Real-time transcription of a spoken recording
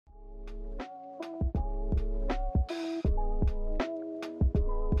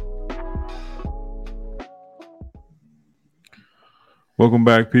Welcome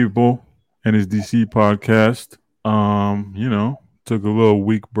back, people, and his DC podcast. Took a little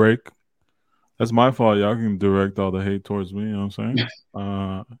week break. That's my fault. Y'all can direct all the hate towards me. You know what I'm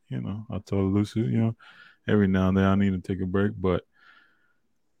saying? I told Lucy, every now and then I need to take a break. But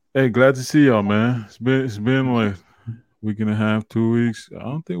hey, glad to see y'all, man. It's been like week and a half, 2 weeks. I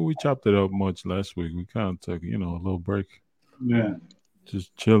don't think we chopped it up much last week. We kind of took, a little break, Yeah.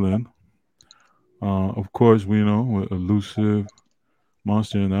 just chilling. Of course, with elusive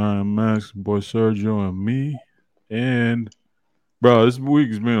Monster and Iron Max, boy Sergio and me. And bro, this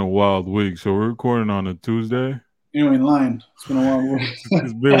week's been a wild week. So we're recording on a Tuesday. You ain't lying. It's been a while.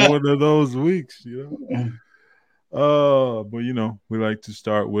 It's been one of those weeks. But we like to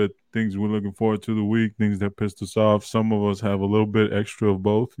start with things we're looking forward to the week, things that pissed us off. Some of us have a little bit extra of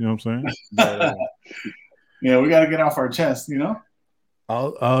both. You know what I'm saying? But Yeah, we got to get off our chest. I'm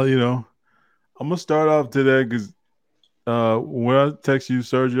gonna start off today because when I text you,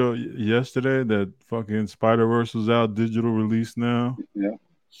 Sergio, yesterday that fucking Spider Verse was out, digital release now. Yeah.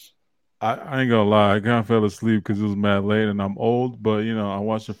 I ain't gonna lie, I kind of fell asleep because it was mad late and I'm old. But I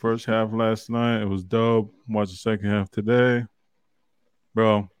watched the first half last night. It was dope. Watched the second half today,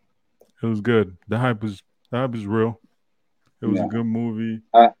 bro. It was good. The hype is real. It was a Yeah, good movie.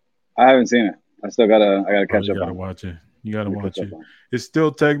 I haven't seen it. I gotta Bro, catch you up gotta on. watch it. You gotta I gotta watch catch up it. on. It's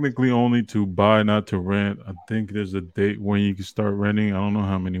still technically only to buy, not to rent. I think there's a date when you can start renting. I don't know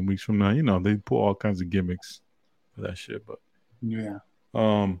how many weeks from now. They pull all kinds of gimmicks for that shit. But Yeah.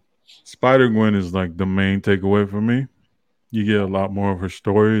 um, Spider Gwen is like the main takeaway for me. You get a lot more of her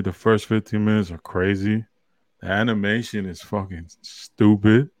story. The first 15 minutes are crazy. The animation is fucking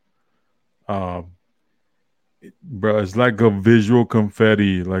stupid. Um, Bro, it's like a visual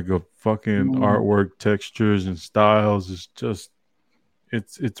confetti, like a fucking Mm, artwork, textures and styles.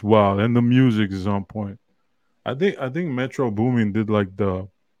 It's wild, and the music is on point. I think Metro Boomin did like the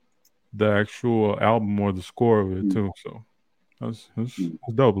actual album or the score of it Mm, too. So mm. that's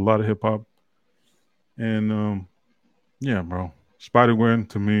dope. A lot of hip hop and yeah, bro. Spider Gwen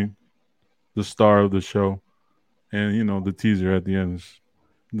to me, the star of the show, and the teaser at the end is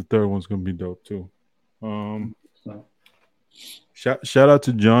the third one's gonna be dope too. Um, so, shout out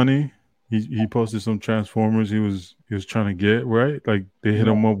to Johnny. He posted some Transformers he was trying to get right. Like they hit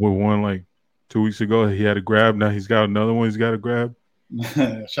him yeah. up with one like 2 weeks ago. He had a grab. Now he's got another one. He's got to grab.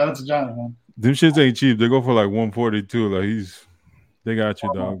 Shout out to Johnny, man. Them shits ain't cheap. They go for like 142. Like they got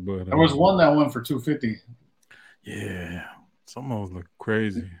you, dog. But There was one that went for 250. yeah, some of those look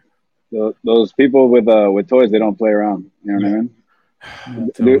crazy. Those people with toys, they don't play around. You know what I Yeah. mean? I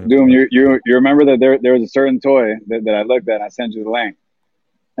tell you, Doom, you remember that there was a certain toy that I looked at and I sent you the link,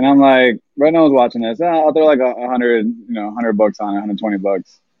 and I'm like, right now I was watching this. I'll throw like $100, $100 on it,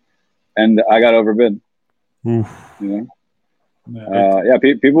 $120, and I got overbid. oof. You know? Yeah. It's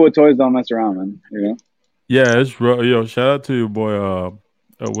Yeah, people with toys don't mess around, man. yeah, it's real. Yo, shout out to your boy.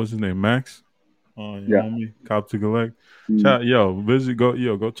 What's his name? Max. Your Yeah. homie, Cop to Collect. Mm.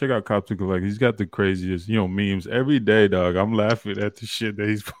 Shout, go check out Cop to Collect. He's got the craziest, memes every day, dog. I'm laughing at the shit that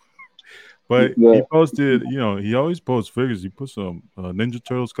he's. But he The posted, he always posts figures. He put some Ninja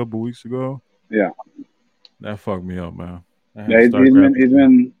Turtles a couple weeks ago. yeah. That fucked me up, man. I had Yeah, to he's, start he's been grabbing he's some.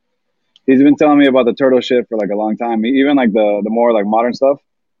 been he's been telling me about the turtle shit for like a long time. Even like the more like modern stuff.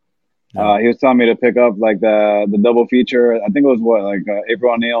 Yeah, He was telling me to pick up like the double feature. I think it was what like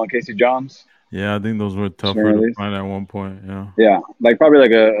April O'Neil and Casey Jones. yeah. I think those were tougher Sharing to release. find at one point. Yeah, Yeah, like probably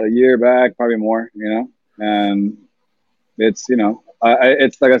like a year back, probably more. And it's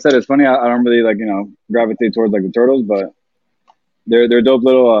it's like I said, it's funny. I don't really like gravitate towards like the turtles, but they're dope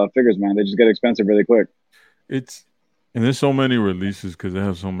little figures, man. They just get expensive really quick. it's and there's so many releases because they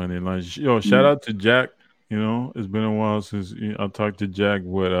have so many. Like, shout Mm. out to Jack. It's been a while since I talked to Jack.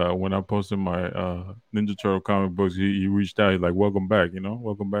 When I posted my Ninja Turtle comic books, he reached out. He's like, "Welcome back."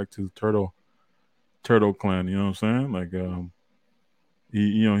 Welcome back to the Turtle Clan. You know what I'm saying? Like,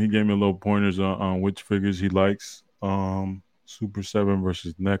 he gave me a little pointers on which figures he likes. Super Seven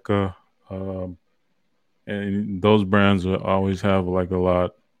versus NECA. Um, and those brands always have like a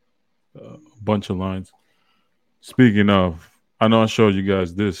bunch of lines. Speaking of, I know I showed you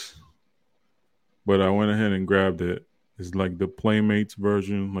guys this, but I went ahead and grabbed it. It's like the Playmates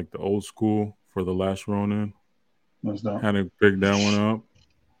version, like the old school for the last Ronin. That's dope. Had to pick that one up.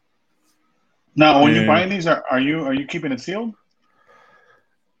 Now, when you And buy these, are you keeping it sealed?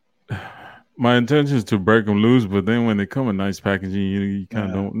 my intention is to break them loose, but then when they come in nice packaging, you kind of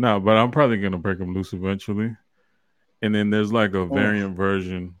Yeah. don't. No, but I'm probably gonna break them loose eventually. And then there's like a Oh, variant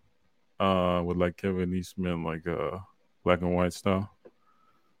version, with like Kevin Eastman, like black and white style.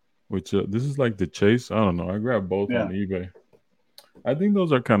 Which this is like the chase. I don't know. I grabbed both on yeah. eBay. I think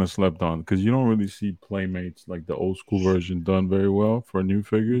those are kind of slept on because you don't really see Playmates like the old school version done very well for new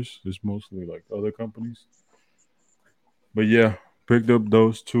figures. It's mostly like other companies. But yeah, picked up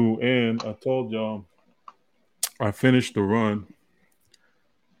those two, and I told y'all I finished the run.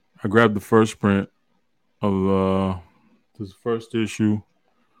 I grabbed the first print of this first issue.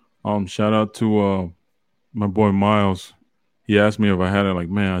 Shout out to my boy Miles. He asked me if I had it. Like,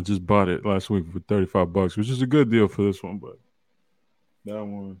 man, I just bought it last week for $35, which is a good deal for this one. But that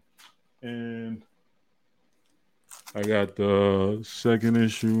one, and I got the second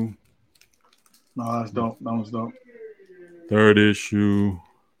issue, No, that's dope. That was dope. third issue,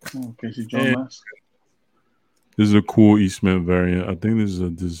 Oh, Casey and Jones. this is a cool Eastman variant. I think this is a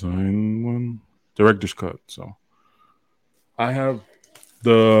design one, director's cut. So I have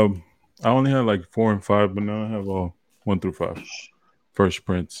the. I only had like 4 and 5, but now I have all 1 through 5 first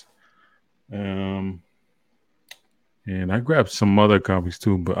prints. Um, and I grabbed some other copies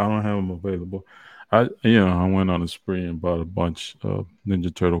too, but I don't have them available. I went on a spree and bought a bunch of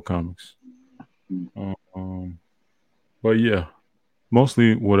Ninja Turtle comics. Um, but yeah,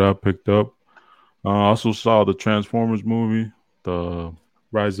 mostly what I picked up. I also saw the Transformers movie, the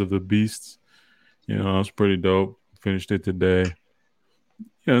Rise of the Beasts. It's pretty dope. Finished it today.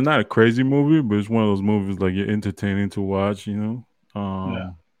 Not a crazy movie, but it's one of those movies like you're entertaining to watch. Yeah.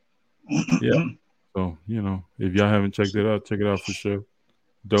 Yeah. So if y'all haven't checked it out, check it out for sure.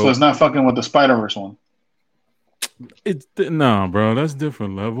 So it's Dope. not fucking with the Spider Verse one. It's nah, bro. That's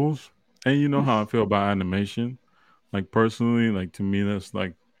different levels. And you know how I feel about animation. Like personally, like to me, that's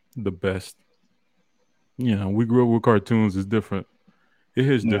like the best. We grew up with cartoons. It's different. It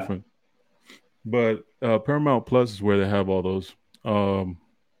hits Yeah. different. But Paramount Plus is where they have all those.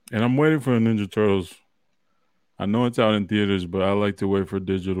 And I'm waiting for Ninja Turtles. I know it's out in theaters, but I like to wait for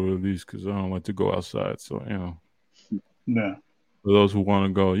digital release because I don't like to go outside. So Yeah. for those who want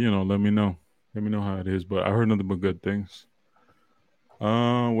to go, let me know. Let me know how it is. But I heard nothing but good things.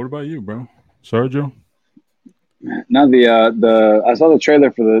 What about you, bro? Sergio? Now the I saw the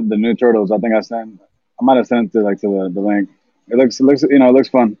trailer for the new Turtles. I might have sent it to the link. It looks it looks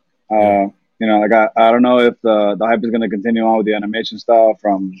fun. Yeah. Like I don't know if the hype is gonna continue on with the animation style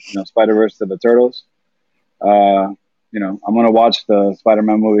from Spider Verse to the Turtles. Uh, I'm gonna watch the Spider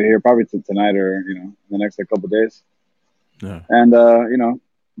Man movie here probably tonight or in the next couple of days. Yeah. And the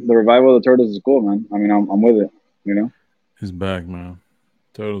revival of the Turtles is cool, man. I mean, I'm with it. You know, It's back, man.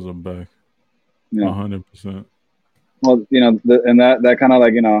 Turtles are back. yeah. 100%. Well, and that kind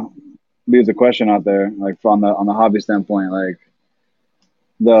of leaves a question out there, like from on the hobby standpoint, like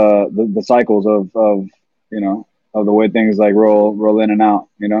the cycles of of the way things like roll in and out.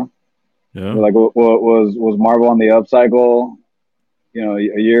 Yeah. Like was Marvel on the up cycle? A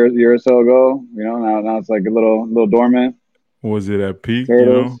year or so ago. Now it's like a little dormant. Was it at peak,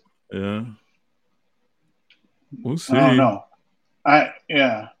 Turtles. Yeah. We'll I don't see. know.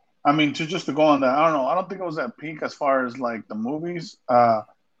 Yeah. I mean, to go on that, I don't know. I don't think it was at peak as far as like the movies,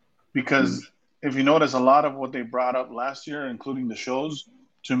 because if you notice, a lot of what they brought up last year, including the shows,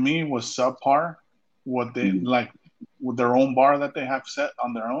 to me was subpar. What they Mm. like with their own bar that they have set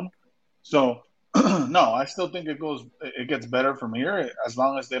on their own. So no, I still think it gets better from here as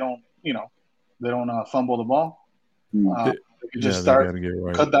long as they don't fumble the ball. Mm. They could just They start got to get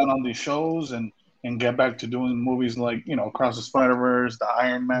right. cut down on these shows and get back to doing movies like Across the Spider Verse, the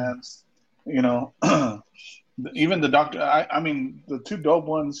Iron Mans, you know, even the Doctor. I mean, the two dope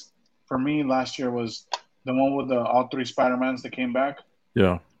ones for me last year was the one with the all three Spider Mans that came back,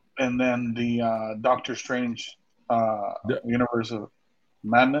 Yeah. and then the Doctor Strange Th- Universe of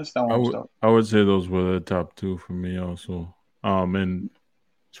Madness. That I one was would dope. I would say those were the top two for me also. And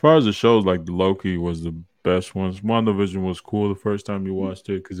as far as the shows, like Loki was the best ones. WandaVision was cool the first time you watched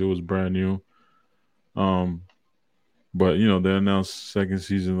it because it was brand new. Um, but they announced second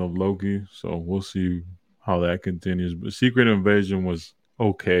season of Loki, so we'll see how that continues. But Secret Invasion was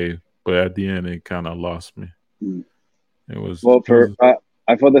okay, but at the end it kind of lost me. Mm. It was Well, it was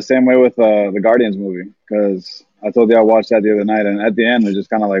I felt the same way with the Guardians movie because I told you I watched that the other night, and at the end it just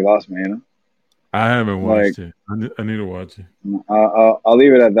kind of like lost me. I haven't Like watched it. I need to watch it. I'll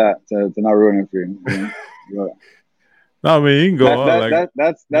leave it at that to not ruin it for you. But No, I mean you can go that on that like that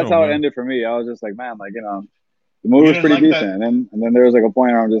that's you that's don't how it mind. ended for me. I was just like, man, like the movie You was didn't pretty like that. decent, and then there was like a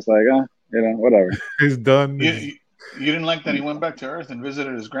point where I'm just like, whatever. It's done. You, you you didn't like that he went back to Earth and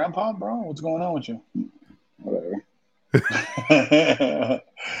visited his grandpa, bro. What's going on with you? Whatever.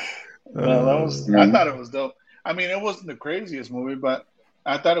 No, that was. You I know? thought it was dope. I mean, it wasn't the craziest movie, but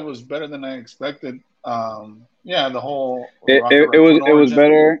I thought it was better than I expected. Yeah, the whole It, Rocket it, it was Raccoon it was origin.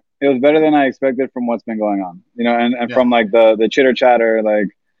 better. it was better than I expected from what's been going on. And Yeah. from like the chitter chatter, like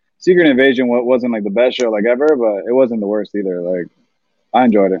Secret Invasion wasn't like the best show like ever, but it wasn't the worst either. Like I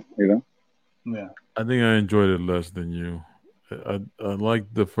enjoyed it. Yeah. I think I enjoyed it less than you. I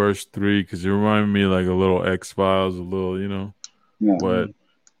liked the first three because it reminded me like a little X Files, a little, Yeah, but Mhm.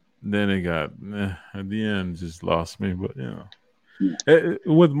 then it got at the end just lost me. But yeah,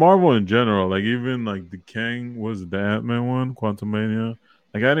 with Marvel in general, like even like the Kang was the Ant Man one, Quantumania.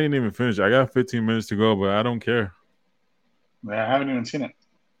 Like I didn't even finish. I got 15 minutes to go, but I don't care. Yeah, I haven't even seen it.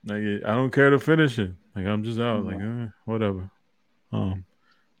 Like I don't care to finish it. Like I'm just out. Like Yeah. whatever. Um,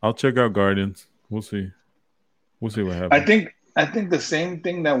 I'll check out Guardians. We'll see. We'll see what I happens. think I think the same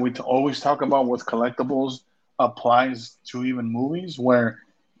thing that we always talk about with collectibles applies to even movies. Where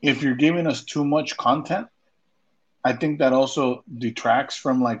if you're giving us too much content, I think that also detracts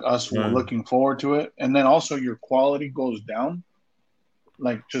from like us Right. looking forward to it, and then also your quality goes down,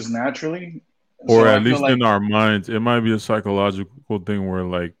 like just naturally. Or So at I feel least in like, our minds, it might be a psychological thing where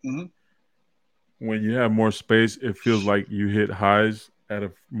like mhm. when you have more space, it feels like you hit highs at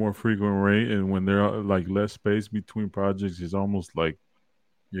a more frequent rate, and when there are like less space between projects, it's almost like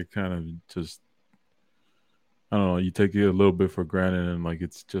you're kind of just I don't know. You take it a little bit for granted, and like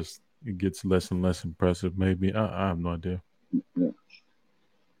it's just it gets less and less impressive. Maybe I have no idea. yeah.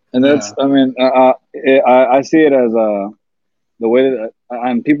 And that's, Yeah, I mean, I see it as the way that,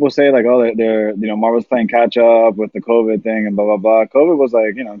 and people say like, oh, they're Marvel's playing catch up with the COVID thing and blah blah blah. COVID was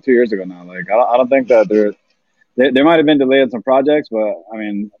like 2 years ago now. Like I don't think that there might have been delayed on some projects, but I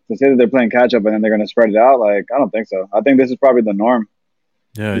mean to say that they're playing catch up and then they're going to spread it out, like I don't think so. I think this is probably the norm.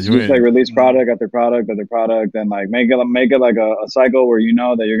 Yeah, It's you just like ain't. release mhm. product after product after product, and like make it like a cycle where you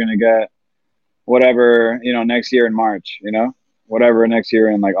know that you're going to get whatever next year in March. Whatever next year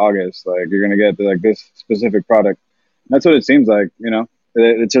in like August, like you're going to get like this specific product. That's what it seems like.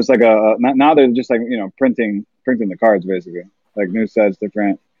 It's just like now they're just like printing the cards basically, like new sets,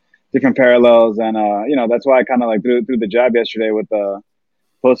 different parallels, and that's why I kind of like threw the jab yesterday with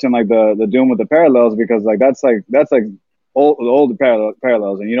posting like the Doom with the parallels, because like that's like old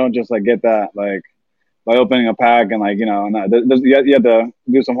parallels, and you don't just like get that like by opening a pack, and like and you have to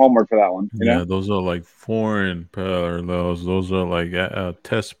do some homework for that one. Yeah, those are like foreign parallels. Those are like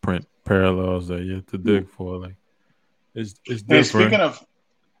test print parallels that you have to Yeah, dig for. Like it's Hey, different.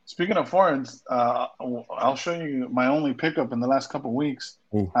 speaking of foreigns, I'll show you my only pickup in the last couple of weeks.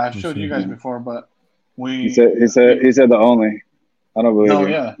 Oh, I've you showed you see. guys yeah. before, but He said he said we he said the only. I don't believe no, you.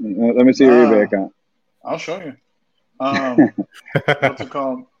 yeah, Let me see your eBay account. I'll show you. What's it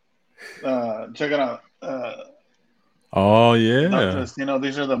called? Check it out. Oh yeah,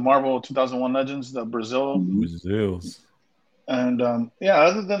 These are the Marvel 2001 Legends, the Brazil, Mhm. Brazils. and yeah.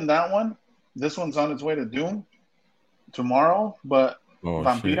 Other than that one, this one's on its way to Doom tomorrow, but Oh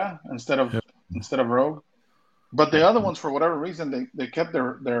shit. Vampira instead of Yeah. Rogue. But the other ones, for whatever reason, they kept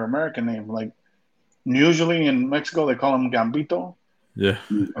their American name. Like usually in Mexico, they call them Gambito, Yeah.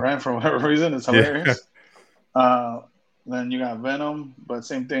 right? For whatever reason, it's Yeah. hilarious. Uh, then you got Venom, but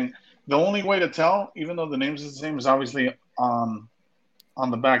same thing. The only way to tell, even though the names is the same, is obviously on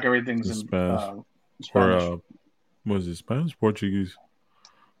the back. Everything's The in Spanish or Spanish, was it Spanish? Portuguese?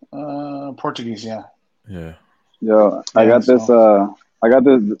 Portuguese. Yeah, Yeah. Yo, I yeah. got this. So I got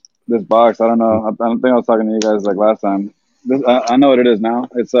this box. I don't know. I don't think I was talking to you guys like last time. I know what it is now.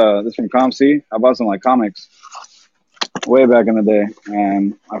 It's from ComC. I bought some like comics way back in the day,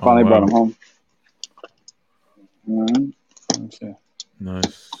 and I Oh finally brought them wow. home. Mhm. let's see.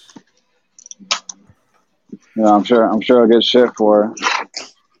 Nice. I'm sure I'll get shit for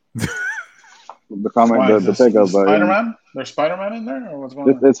the comic, Why the is this pickup, but Spider Man? There's Spider Man in there, or what's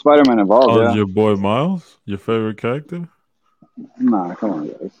going on? it's Spider-Man involved. Oh, is Yeah. your boy Miles your favorite character? Nah, come on,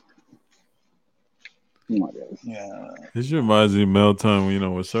 guys. Come on, guys. Yeah, This reminds me of Mel time,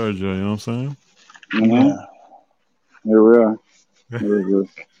 with Sergio, you know what I'm saying? Mm-hmm. yeah. Here we are. What is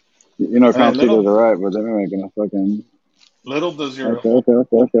this? Hey, ComC does it right, but they're making a fucking. little does your Okay, okay,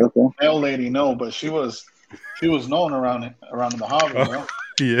 okay, okay, okay. mail lady know, but she was known around the hobby, Oh, bro.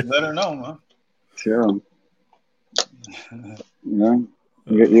 yeah. Let her know, Chill. man. You know,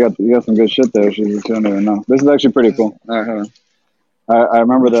 Uh, you got some good shit there. She don't even know. This is actually pretty cool. All right, hold on. I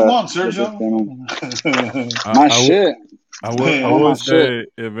remember What you that want, this Sergio? came in. I, My I, w- shit. I I want my would shit. say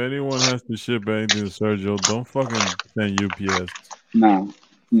if anyone has to ship anything to Sergio, don't fucking send UPS. No,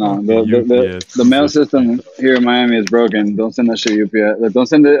 no. Fucking UPS The piece mail of shit. system here in Miami is broken. Don't send that shit UPS. Like, don't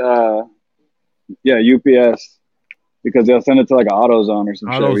send it. Yeah, UPS, because they'll send it to like an AutoZone or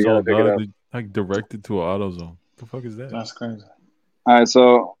some shit where you gotta AutoZone, pick it dog. up. They, like directed to an AutoZone. The fuck is that? That's crazy. All right,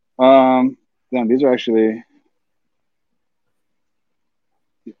 so damn, these are actually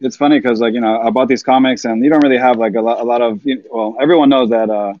it's funny because like I bought these comics and you don't really have like a lot of well, everyone knows that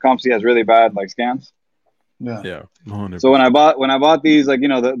ComC has really bad like scans. Yeah. Yeah, one hundred So percent. when I bought these, like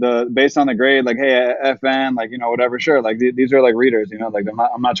the based on the grade, like hey FN, like whatever, sure, like these are like readers, like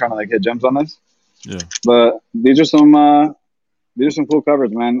I'm not trying to like hit gems on this, Yeah. but these are some cool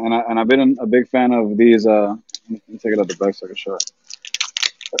covers, man, and I've been a big fan of these. Let me take it out the back so I can show it.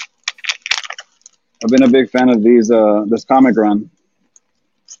 I've been a big fan of these this comic run,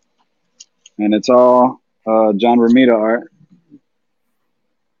 and it's all John Romita art,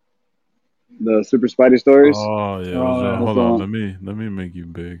 the Super Spidey stories. Oh yeah. Oh yeah. That's Hold the on. one. Let me make you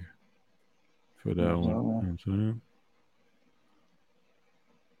big for that one. You know what I'm saying?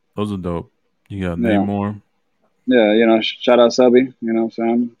 Those are dope. You got Yeah, Namor. yeah, shout out Subby, what I'm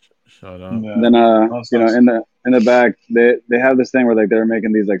saying. Shout out. Yeah. Then That's nice. in the back they have this thing where like they're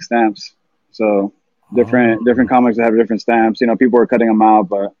making these like stamps. So different Oh, comics that have different stamps. People are cutting them out,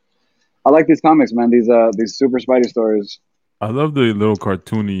 but I like these comics, man. These Super Spidey stories. I love the little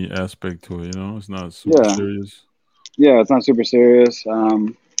cartoony aspect to it. It's not super Yeah, serious. yeah, it's not super serious.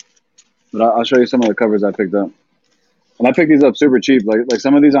 But I'll show you some of the covers I picked up. And I picked these up super cheap. Like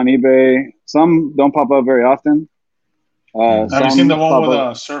some of these on eBay, some don't pop up very often. Hmm. Have you seen the Some one pop with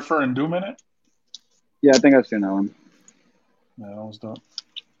up. Surfer and Doom in it? Yeah, I think I've seen that one. Yeah, that was dope.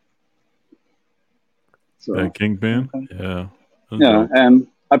 So That Kingpin. Okay. Yeah, that's yeah, dope. and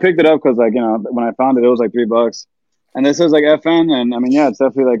I picked it up because like when I found it, it was like $3. And this is like FN, and I mean, yeah, it's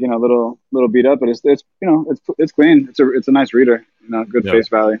definitely like a little beat up, but it's clean. It's a nice reader, good Yeah. face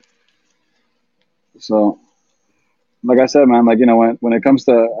value. So, like I said, man, like when it comes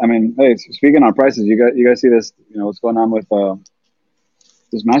to, I mean, hey, speaking on prices, you guys see this, what's going on with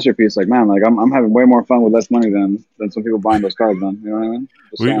this masterpiece? Like, man, like I'm having way more fun with less money than some people buying those cards, man. You know what I mean?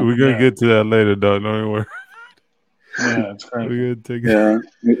 Just We saying. we gonna Yeah. get to that later, dog. Don't even worry. Yeah, it's crazy. We gonna take it. Yeah,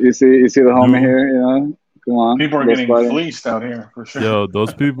 you see the homie Dude, here, Come on, People are little getting spider. fleeced out here for sure. yo,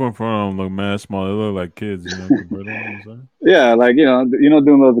 those people in front of them look mad small. They look like kids, compared to them. You know Yeah, like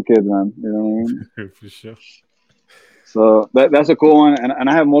doing those to kids, man. You know what I mean? what I'm saying? For sure. So that's a cool one, and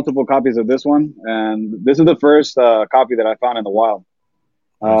I have multiple copies of this one, and this is the first copy that I found in the wild.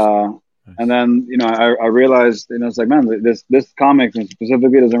 Nice, Uh, and nice. then I realized it's like, man, this comic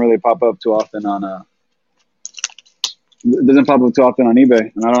specifically doesn't really pop up too often on it doesn't pop up too often on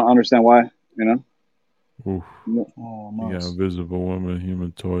eBay, and I don't understand why. Oof. You Oh, You got nice. Invisible Woman,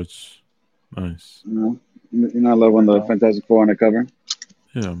 Human Torch. Nice. know, I love when the Fantastic Four on the cover.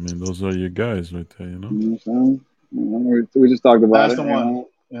 Yeah, I mean those are your guys right there. You know what I'm saying? We just talked about That's it. the one.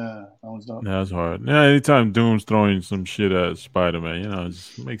 Yeah, that was dope. Yeah, that's hard. Yeah, anytime Doom's throwing some shit at Spider Man, it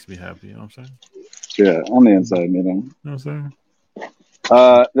just makes me happy. You know what I'm saying? Yeah, on the inside, You know what I'm saying?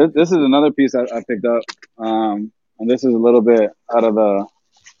 This is another piece I picked up, and this is a little bit out of the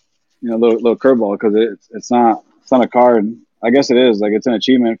little curveball because it's not a card. I guess it is like it's an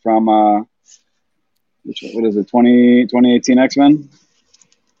achievement from what is it 2018 X-Men,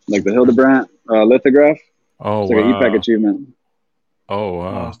 like the Okay. Hildebrandt lithograph. Oh It's like an e-pack wow. achievement, Oh That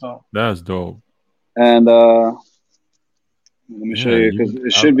wow. was dope. That's dope. and let me show Yeah, you because you.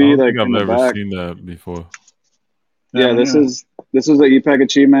 it I should be don't think like in I've the ever back. seen that before. Yeah, Yeah, me this neither. is this was the e-pack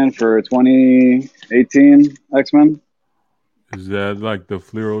achievement for 2018 X-Men. Is that like the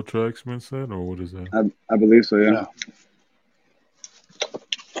Fleer Ultra X-Men set, or what is that? I believe so. Yeah. Yeah.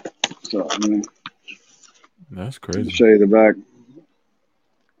 So let That's me crazy. show you the back.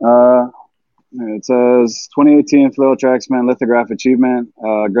 Uh, it says 2018 Flo Tracksman Lithograph Achievement,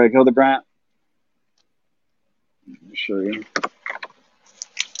 Greg Hildebrandt. Let me show you.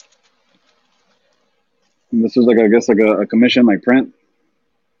 And this was like, I guess, like a commission, like print.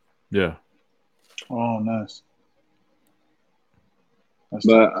 Yeah. Oh, nice. That's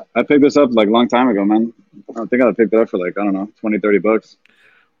dope. But I picked this up like a long time ago, man. I think I picked it up for like, I don't know, 20, $30.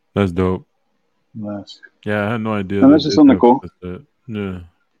 That's dope. Nice. Yeah, I had no idea And they that's just did something that cool. for the set.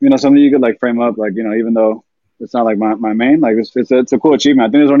 Yeah. Something you could like frame up, like, even though it's not like my main, like it's a cool achievement.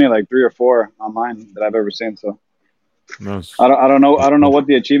 I think there's only like 3 or 4 online that I've ever seen. So That's I don't know dope. what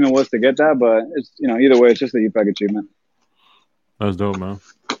the achievement was to get that, but it's either way, it's just a UPEG achievement. That's dope, man.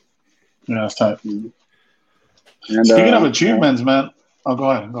 Yeah, that's tight. And Speaking of achievements, man. Oh, go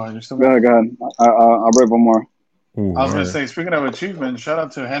ahead. Go ahead. You're still go going. ahead, go ahead. I'll break one more. Ooh, I was all gonna right. say, speaking of achievements, shout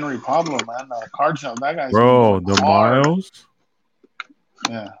out to Henry Pablo, man. Card shop. That guy's been Bro, going the hard. Miles?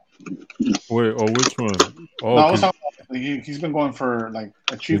 Yeah. Wait, oh, which one? No, Oh, I was because talking about he's been going for like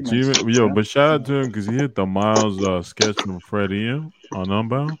the achievements. achievement. Yo, Yeah. but shout out to him because he hit the Miles sketch from Fred Ian on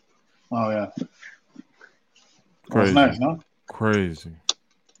Unbound. Oh yeah. That's Crazy. nice, no? Crazy.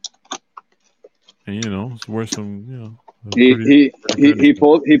 And, it's worth some, He Pretty, he pretty he he finished.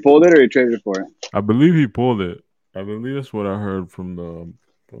 pulled it or he traded for it. I believe he pulled it. I believe that's what I heard from the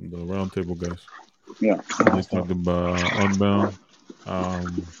roundtable guys. Yeah. They talked about Unbound.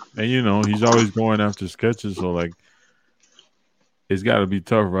 And he's always going after sketches, so like it's got to be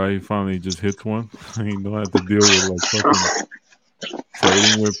tough, right? He finally just hits one. He don't have to deal with like fucking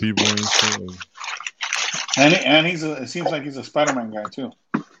trading with people and shit. Like, And it seems like he's a Spider-Man guy too,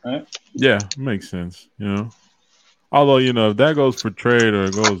 right? yeah, makes sense. Although if that goes for trade or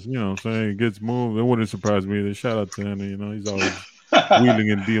it goes, what I'm saying, it gets moved, it wouldn't surprise me either. Shout out to Henry. He's always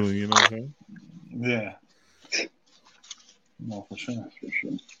wheeling and dealing. You know what I'm saying? Yeah, no, for sure. For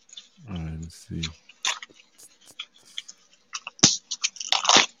sure. All right, let's see.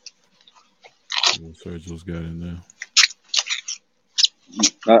 See what Sergio's got in there.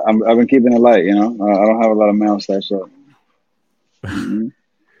 I've been keeping it light. I don't have a lot of mail stashed up. Mm-hmm.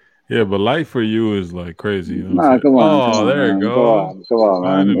 Yeah, but life for you is like crazy. You know what I'm Nah, saying? come on, Oh, there it man, goes. come on,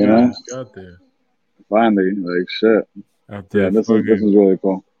 man. Finally, we got there. Finally, like shit. Yeah, After this is fucking, really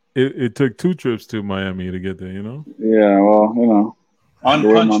cool. it took 2 trips to Miami to get there. Yeah, well,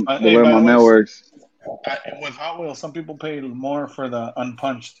 Unpunched. the Hey, way by my the way, mail works. with Hot Wheels, some people pay more for the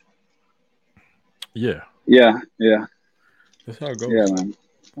unpunched. Yeah, Yeah, that's how it yeah, goes. man.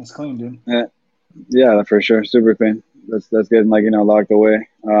 That's clean, dude. Yeah, for sure. Super clean. That's getting like locked away.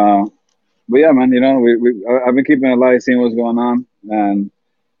 But yeah, man. I've been keeping it light, seeing what's going on, and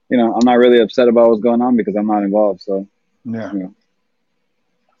I'm not really upset about what's going on because I'm not involved. So Yeah, you know,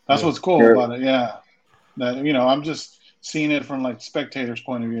 that's Yeah, what's cool sure. about it. Yeah, that I'm just seeing it from like spectators'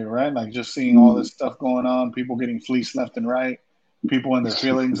 point of view, right? Like just seeing all Mm. this stuff going on, people getting fleeced left and right, people and their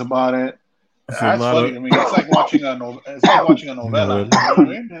feelings about it. it's a That's lot funny of to me. It's like watching a it's like watching a novella. no. You know what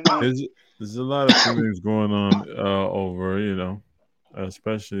I mean? There's a lot of feelings going on over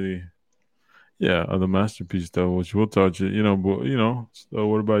especially the masterpiece though, which we'll touch it. But So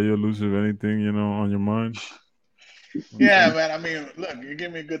what about you, elusive? Anything on your mind? Yeah, man. I mean, look, you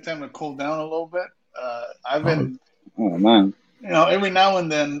give me a good time to cool down a little bit. I've Oh, been, Oh man. every now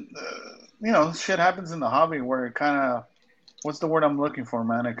and then, shit happens in the hobby where it kind of, what's the word I'm looking for,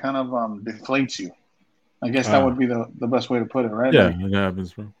 man? It kind of deflates you. I guess that would be the best way to put it, right? yeah, Like, it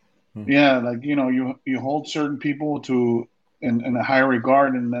happens, bro. Oh, yeah, like you hold certain people to in a higher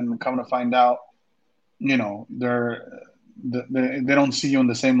regard, and then come to find out, they don't see you in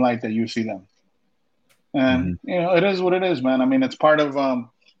the same light that you see them, and mhm. it is what it is, man. I mean, it's part of.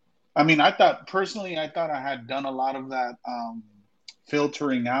 I mean, I thought I had done a lot of that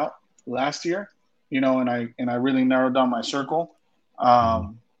filtering out last year, and I really narrowed down my circle.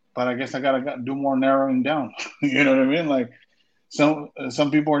 Mhm. But I guess I gotta do more narrowing down. You know what I mean? Like some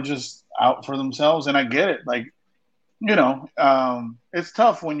people are just out for themselves, and I get it. Like it's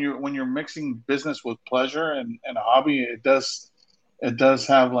tough when you're mixing business with pleasure and a hobby. It does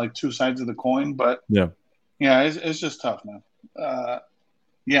have like two sides of the coin, but Yeah. yeah, it's just tough, man. Uh,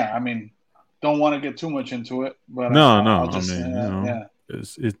 yeah, I mean, don't want to get too much into it, but No, I'll no. I just mean, yeah,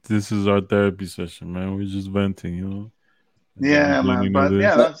 this is our therapy session, man. We're just venting, at the yeah, man. beginning of But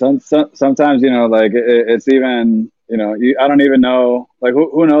yeah, this. Sometimes like it's even I don't even know like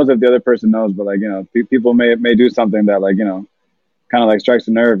who knows if the other person knows, but like people may do something that like kind of like strikes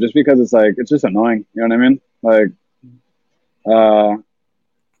a nerve just because it's like it's just annoying. You know what I mean? Like uh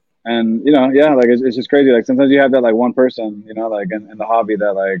and yeah, like it's just crazy. Like sometimes you have that like one person like in the hobby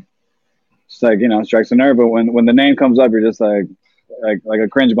that like just like strikes a nerve, but when the name comes up, you're just like a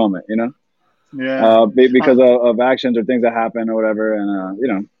cringe moment. yeah. Because of actions or things that happen or whatever,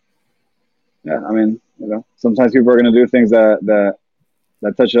 and yeah, I mean, sometimes people are gonna do things that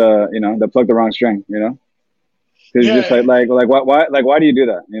touch that plug the wrong string, because you're just Yeah, why do you do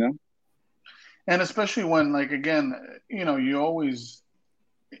that, and especially when, like, again, you always,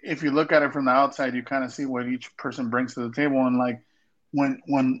 if you look at it from the outside, you kind of see what each person brings to the table, and like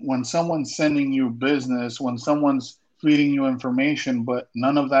when someone's sending you business, when someone's feeding you information, but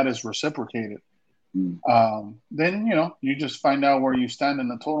none of that is reciprocated, Mm. then you just find out where you stand in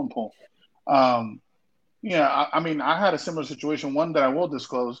the totem pole. Um, Yeah, I mean, I had a similar situation, one that I will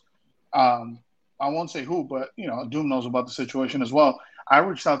disclose. Um, I won't say who, but Doom knows about the situation as well. I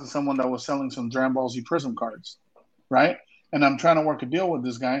reached out to someone that was selling some Dragon Ball Z Prism cards, right? And I'm trying to work a deal with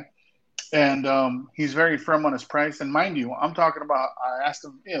this guy, and he's very firm on his price. And mind you, I'm talking about. I asked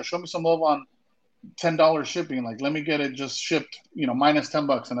him, show me some love on $10 shipping. Like, let me get it just shipped, minus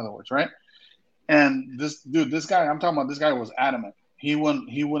 $10, in other words, right? And this guy, I'm talking about, this guy was adamant. He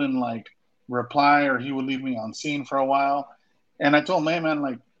wouldn't like reply, or he would leave me on scene for a while. And I told him, hey man,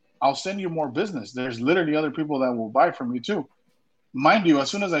 like, I'll send you more business. There's literally other people that will buy from you too. Mind you, as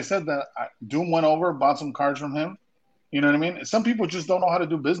soon as I said that, Doom went over, bought some cards from him, You know what I mean? Some people just don't know how to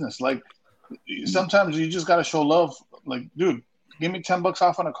do business. Like sometimes you just gotta show love. Like, dude, give me $10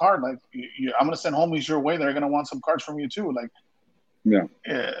 off on a card. Like, I'm gonna send homies your way. They're gonna want some cards from you too. Like, Yeah.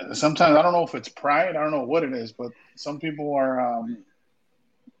 sometimes I don't know if it's pride. I don't know what it is, but some people are,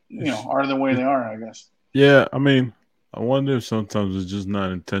 It's, are the way they are. I guess. yeah, I mean, I wonder if sometimes it's just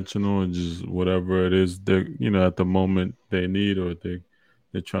not intentional and just whatever it is they at the moment they need or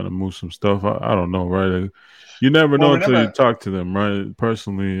they're trying to move some stuff. I don't know, right? You never Well, know until you remember, talk to them, right?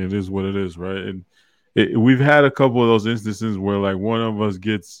 Personally, it is what it is, right? And we've had a couple of those instances where like one of us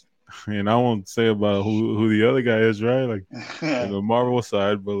gets, and I won't say about who the other guy is, right? Like in yeah, the Marvel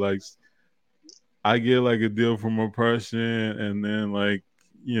side, but like I get like a deal from a person, and then like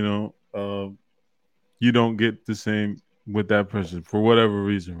you know. You don't get the same with that person for whatever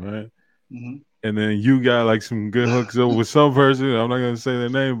reason, right? hmm And then you got like some good hooks up with some person. I'm not gonna say their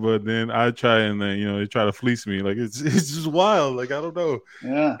name, but then I try and then they try to fleece me. Like it's just wild. Like I don't know.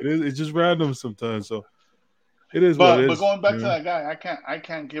 yeah. It's just random sometimes. So it is what it But is. going back to that guy, I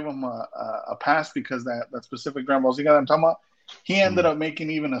can't give him a pass because that specific Dragon Ball Z guy that I'm talking about, he ended Mm. up making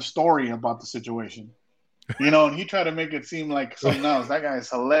even a story about the situation. And he tried to make it seem like something else. That guy is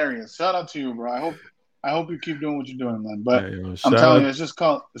hilarious. Shout out to you, bro. I hope you keep doing what you're doing, man. But Hey, I'm shout telling out. you, it's just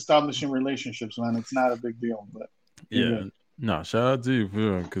called establishing relationships, man. It's not a big deal, but Yeah, no, shout out to you for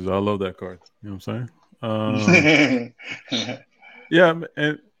sure because I love that card. You know what I'm saying? you're good. Yeah,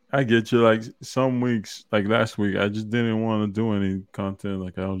 and I get you. Like some weeks, like last week, I just didn't want to do any content.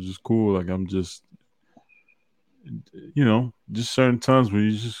 Like I was just cool. Like I'm just, just certain times where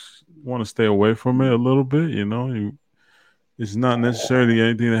you just want to stay away from it a little bit. It's not necessarily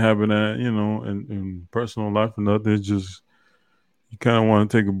anything that happened at in personal life or nothing. It's just you kind of want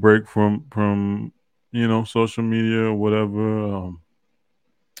to take a break from social media or whatever.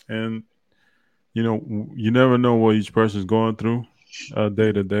 And you never know what each person's going through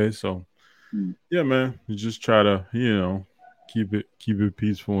day to day. So Mm. yeah, man, you just try to keep it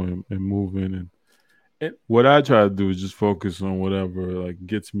peaceful and moving. And what I try to do is just focus on whatever like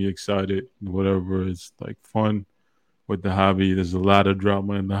gets me excited, whatever is like fun with the hobby. There's a lot of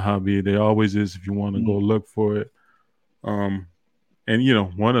drama in the hobby. There always is if you want to go look for it. Um,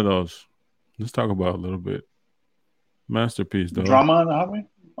 and one of those. Let's talk about a little bit. Masterpiece, dog. Drama in the hobby?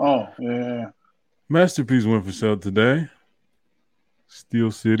 Oh, yeah. Masterpiece went for sale today.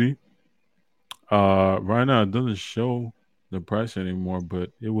 Steel City. Right now it doesn't show the price anymore,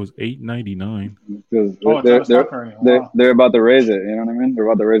 but it was $8.99. Because Oh, it's out they're of they're stock already. they're Wow. they're about to raise it. You know what I mean? They're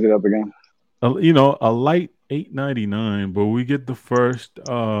about to raise it up again. A light $8.99, but we get the first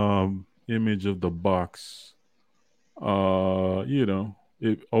image of the box. Over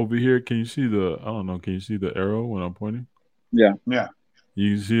here, can you see the? I don't know. Can you see the arrow when I'm pointing? Yeah. Yeah.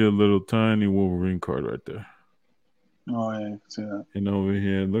 You see a little tiny Wolverine card right there, Oh, yeah. I can see that. and over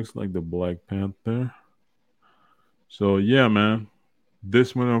here it looks like the Black Panther. So yeah, man,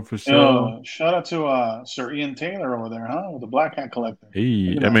 this went on for sale. Shout out to Sir Ian Taylor over there, huh? With the Black Hat Collector. Hey,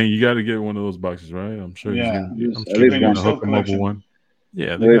 Look at I that. mean, you got to get one of those boxes, right? I'm sure he's Yeah. gonna. I'm At sure least they're Keeping your gonna one. hook silk him up with collection. one. Yeah,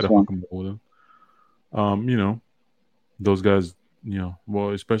 At they got least to hook one. him up with him. Those guys, well,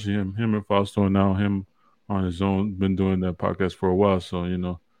 especially him and Fausto, and now him on his own, been doing that podcast for a while. So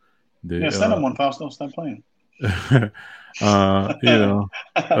they, Yeah, send him one, Fausto. Stop playing. uh, you know,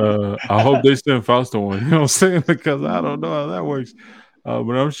 I hope they send Fausto one. You know what I'm saying? Because I don't know how that works. But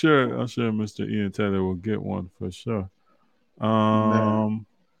I'm sure Mr. Ian Taylor will get one for sure. There.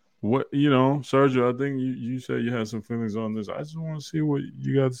 What Sergio? I think you said you had some feelings on this. I just want to see what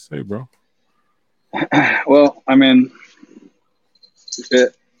you got to say, bro. Well, I mean,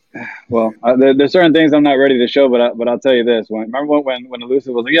 it, there's certain things I'm not ready to show, but I'll tell you this. Remember when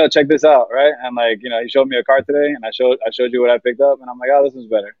Elusive was like, "Yo, check this out," right? And like, he showed me a card today, and I showed you what I picked up, and I'm like, "Oh, this is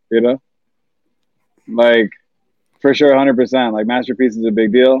better," like for sure, 100%. Like masterpiece is a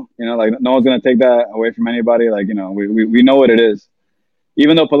big deal, like no one's gonna take that away from anybody. Like we know what it is.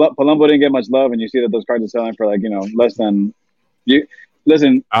 Even though Palumbo didn't get much love, and you see that those cards are selling for like less than you.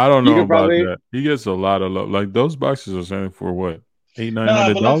 Listen, I don't you know could about probably that. He gets a lot of love. Like those boxes are selling for what, eight nine No,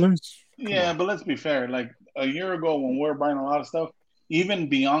 hundred but let's dollars? Come yeah, on. but let's be fair. Like a year ago, when we were buying a lot of stuff, even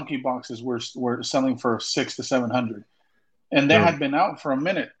Bianchi boxes were selling for 600 to 700, and they They're had been out for a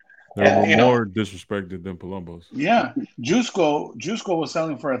minute. they're And more disrespected than Palumbo's. yeah, Jusco was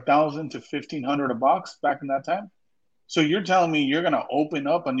selling for 1,000 to 1,500 a box back in that time. So you're telling me you're gonna open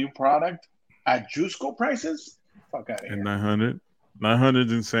up a new product at Jusco prices? Fuck out of And here. 900, 900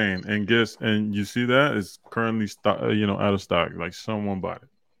 is insane. And you see that it's currently stock, out of stock. Like someone bought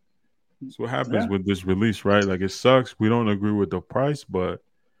it. So what happens Yeah, with this release, right? Like it sucks. We don't agree with the price, but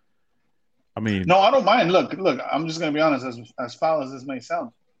I mean, No, I don't mind. Look. I'm just gonna be honest. As foul as this may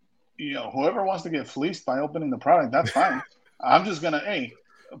sound, whoever wants to get fleeced by opening the product, that's fine. I'm just gonna, hey,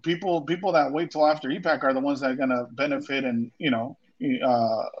 people that wait till after EPAC are the ones that are gonna benefit and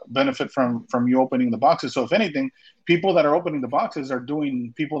benefit from you opening the boxes. So if anything, people that are opening the boxes are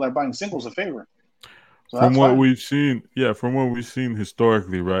doing people that are buying singles a favor. So from that's what fine. we've seen, yeah, from what we've seen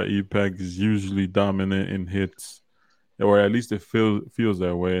historically, right? EPAC is usually dominant in hits, or at least it feels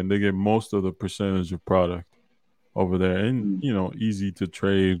that way, and they get most of the percentage of product over there, and Mm, easy to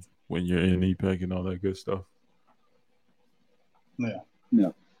trade when you're in EPAC and all that good stuff. Yeah. yeah.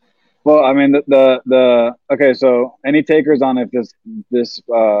 Well, I mean, the okay. So, any takers on if this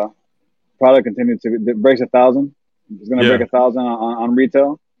product continues to it breaks 1,000? It's going to break Yeah, 1,000 on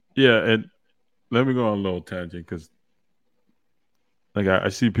retail. yeah, and let me go on a little tangent because like I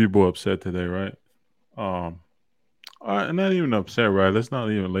see people upset today, right? Um, not even upset, right? Let's not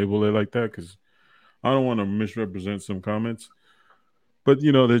even label it like that because I don't want to misrepresent some comments. But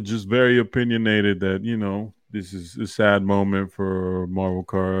they're just very opinionated that this is a sad moment for Marvel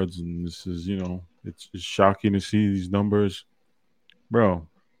cards, and this is it's shocking to see these numbers, bro.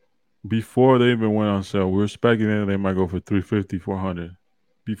 Before they even went on sale, we were speculating they might go for 350, 400.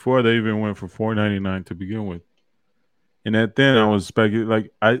 Before they even went for 499 to begin with, and at then I was speculating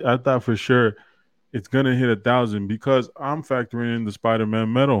like I thought for sure it's gonna hit 1,000 because I'm factoring in the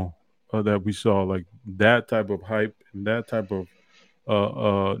Spider-Man metal that we saw, like that type of hype and that type of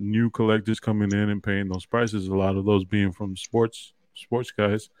new collectors coming in and paying those prices. A lot of those being from sports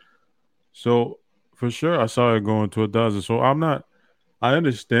guys. So for sure, I saw it going to 1,000. So I'm not. I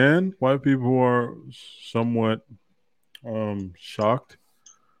understand why people are somewhat shocked,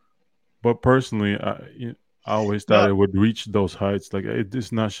 but personally, I always thought No, it would reach those heights. Like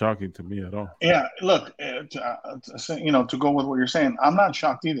it's not shocking to me at all. yeah. Look, to go with what you're saying, I'm not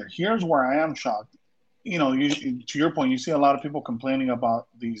shocked either. Here's where I am shocked. To your point, you see a lot of people complaining about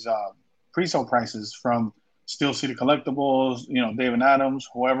these pre-sale prices from Steel City Collectibles, David Adams,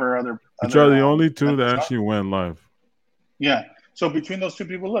 whoever other Which are other the only two that vendors are. actually went live. Yeah. So between those two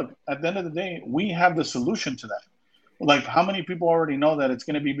people, look, at the end of the day, we have the solution to that. Like, how many people already know that it's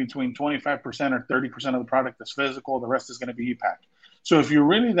going to be between 25% or 30% of the product that's physical, the rest is going to be e-packed. So if you're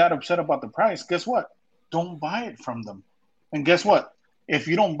really that upset about the price, guess what? Don't buy it from them. And guess what? If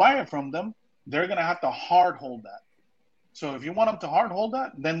you don't buy it from them, they're going to have to hard hold that. So if you want them to hard hold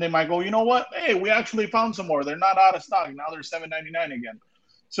that, then they might go, you know what? Hey, we actually found some more. They're not out of stock. Now they're 7.99 again.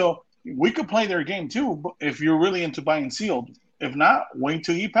 So we could play their game too if you're really into buying sealed. If not, wait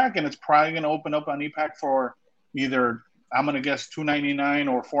to EPAC, and it's probably going to open up on EPAC for either, I'm going to guess,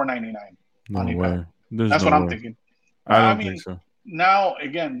 2.99 or 4.99 on No EPAC. way. There's That's no what I'm way. thinking. I I don't think mean, so. now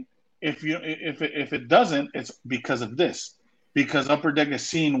again, if it doesn't, it's because of this. Because Upper Deck is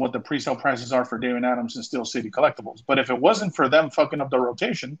seeing what the pre-sale prices are for David Adams and Steel City Collectibles. But if it wasn't for them fucking up the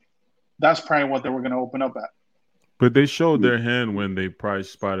rotation, that's probably what they were going to open up at. But they showed Mm. their hand when they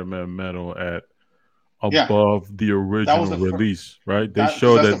priced Spider-Man Metal at Yeah, above the that was original the release, right? They that because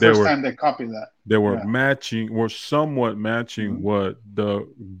showed that's the that they first were time they copied that. they were Yeah. matching or somewhat matching Mhm. what the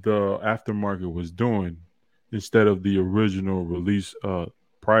aftermarket was doing instead of the original release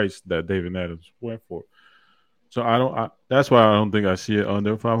price that David Adams went for. So that's why I don't think I see it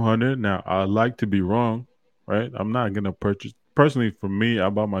under 500. Now, I like to be wrong, right? I'm not going to purchase personally for me, I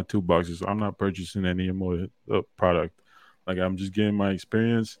bought my two boxes. So I'm not purchasing any more product. Like I'm just getting my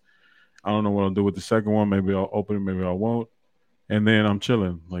experience. I don't know what I'll do with the second one. Maybe I'll open it, maybe I won't. And then I'm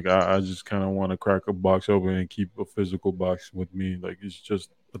chilling. Like I just kind of want to crack a box open and keep a physical box with me. Like it's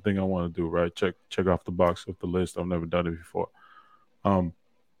just a thing I want to do, right? Check off the box of the list. I've never done it before. Um,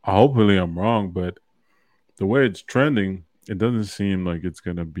 hopefully I'm wrong, but the way it's trending, it doesn't seem like it's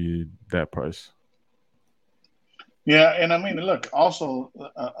gonna be that price. Yeah, and I mean, look, also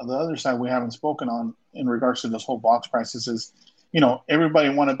the other side we haven't spoken on in regards to this whole box prices is, everybody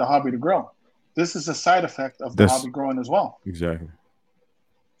wanted the hobby to grow. This is a side effect of the That's hobby growing as well. exactly.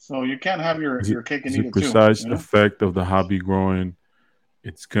 So you can't have your Is it your cake and is eat a it too. precise effect of the hobby growing?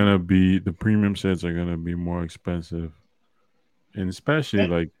 It's gonna be the premium sets are gonna be more expensive, and especially Eh,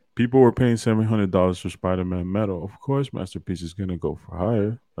 like people were paying $700 for Spider-Man Metal. Of course, Masterpiece is gonna go for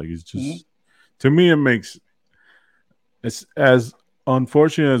higher. Like it's mhm. just to me, it's as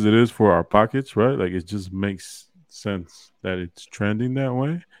unfortunate as it is for our pockets, right? Like it just makes sense that it's trending that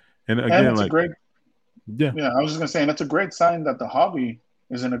way. And And again, it's a like great, yeah, yeah. I was just gonna say, and it's a great sign that the hobby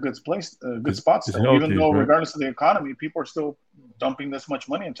is in a good place, a good it's, spot it's still. Even healthy, though, right? regardless of the economy, people are still dumping this much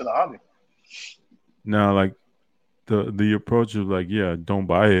money into the hobby. Now, like the approach of like, yeah, don't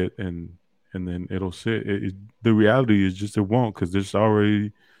buy it and then it'll sit. The reality is just it won't because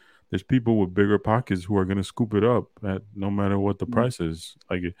there's people with bigger pockets who are going to scoop it up at no matter what the Mm. price is.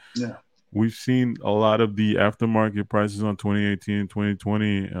 Like Yeah. we've seen a lot of the aftermarket prices on 2018,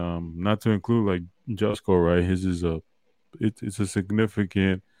 2020. Not to include like Jusco, right? His is it's a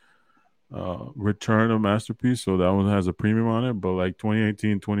significant return of masterpiece, so that one has a premium on it. But like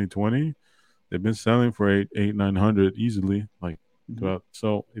 2018, 2020, they've been selling for eight, 900 easily. Like Mhm. throughout,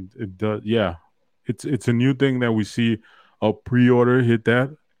 so it does. Yeah, it's a new thing that we see a pre-order hit that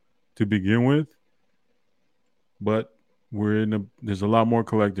to begin with, but there's a lot more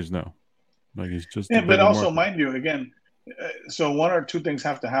collectors now. Like it's just a Yeah, but bigger also, market. mind you, again, so one or two things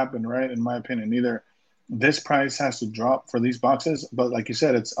have to happen, right? In my opinion, either this price has to drop for these boxes, but like you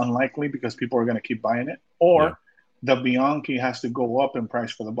said, it's unlikely because people are going to keep buying it, Yeah, or the Bianchi has to go up in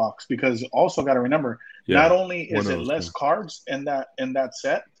price for the box. Because also got to remember, not yeah, only one is of it those less two. cards in that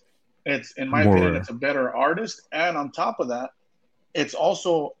set, it's in my More opinion, rare. it's a better artist, and on top of that, it's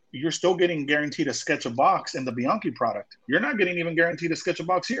also you're still getting guaranteed a sketch a box in the Bianchi product. You're not getting even guaranteed a sketch a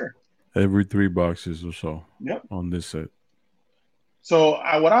box here. Every 3 boxes or so Yep. on this set. So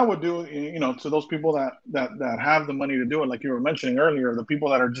what I would do, to those people that have the money to do it, like you were mentioning earlier, the people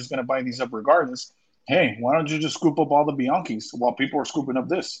that are just going to buy these up regardless. Hey, why don't you just scoop up all the Bianchis while people are scooping up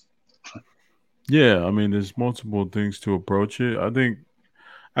this? Yeah, I mean, there's multiple things to approach it. I think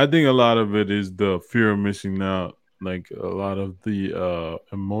a lot of it is the fear of missing out. Like a lot of the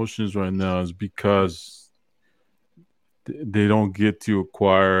emotions right now is because they don't get to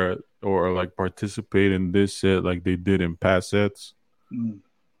acquire or like participate in this set like they did in past sets. Mm,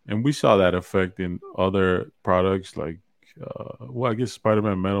 And we saw that effect in other products like well, I guess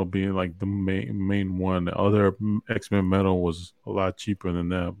Spider-Man Metal being like the main one. The other X-Men Metal was a lot cheaper than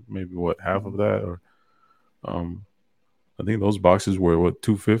that, maybe what half of mm, that, or um I think those boxes were what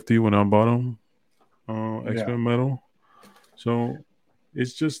 250 when I bought them. yeah, X-Men Metal. So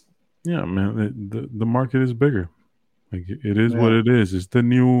it's just yeah, man. The market is bigger. Like it is what yeah, it is. It's the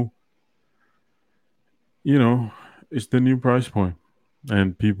new, you know, it's the new price point,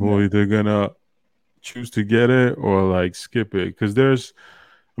 and people yeah. either gonna choose to get it or like skip it. Because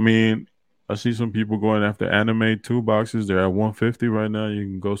I mean, I see some people going after anime two boxes. They're at 150 right now. You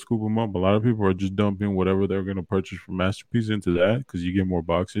can go scoop them up. A lot of people are just dumping whatever they're gonna purchase from Masterpiece into that because you get more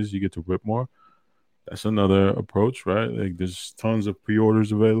boxes, you get to rip more. That's another approach, right? Like there's tons of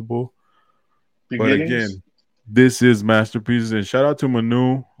pre-orders available. But Beginnings. again, this is masterpieces. And shout out to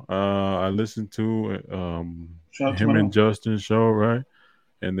Manu. I listened to Shout out to him and Manu. Justin's show, right?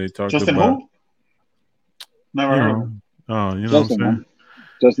 And they talked Justin about, who? Never you heard of know, him. you know what I'm Justin, saying? man,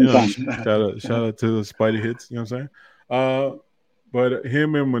 just in You know, time. shout out to the Spidey hits. You know what I'm saying? But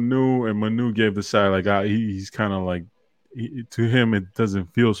him and Manu gave the side like he's kind of like to him it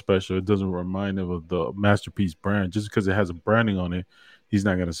doesn't feel special. It doesn't remind him of the masterpiece brand just because it has a branding on it. He's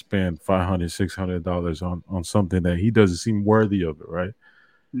not gonna spend 500, $600 on something that he doesn't seem worthy of it, right?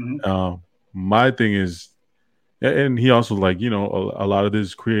 Mhm. Uh, my thing is, and he also like a lot of this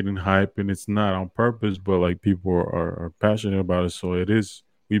is creating hype, and it's not on purpose, but like people are passionate about it, so it is.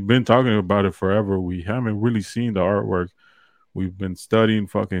 We've been talking about it forever. We haven't really seen the artwork. We've been studying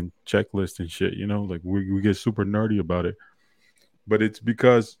fucking checklists and shit, like we get super nerdy about it. But it's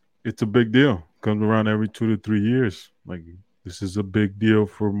because it's a big deal. Comes around every 2 to 3 years. Like this is a big deal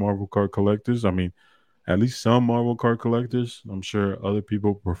for Marvel card collectors. I mean, at least some Marvel card collectors. I'm sure other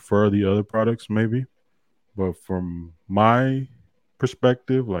people prefer the other products, maybe. But from my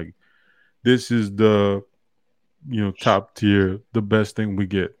perspective, like this is the top tier, the best thing we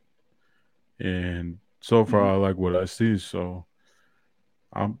get. And so far Mhm. I like what I see. So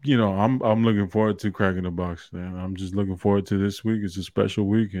I'm looking forward to cracking the box, man. I'm just looking forward to this week. It's a special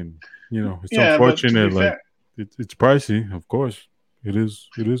week, and it's Yeah, but to be unfortunate. Like fair, it's pricey, of course. It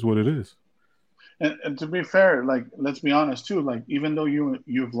is what it is. and to be fair, like let's be honest too. Like even though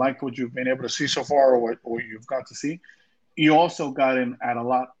you've liked what you've been able to see so far, or what you've got to see, you also got in at a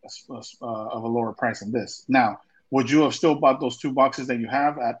lot of a lower price than this. Now, would you have still bought those two boxes that you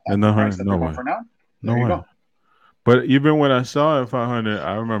have And at the no, price that no they're going way, for now? no There you way. go. But even when I saw it 500,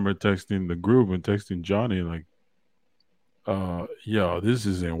 I remember texting the group and texting Johnny like, yo, this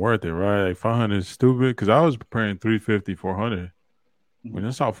isn't worth it, right? Like 500 is stupid because I was preparing 350, 400. When Mhm.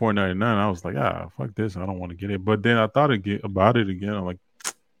 I saw 499, I was like, fuck this, I don't want to get it. But then I thought about it again. I'm like,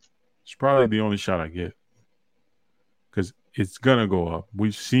 it's probably the only shot I get because it's gonna go up.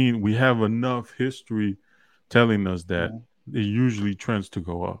 We have enough history telling us that Mhm. it usually trends to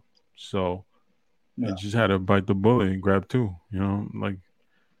go up. So I Yeah. just had to bite the bullet and grab two. Like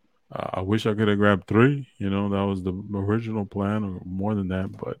I wish I could have grabbed three. That was the original plan or more than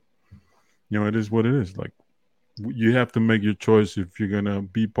that. But it is what it is. Like You have to make your choice if you're gonna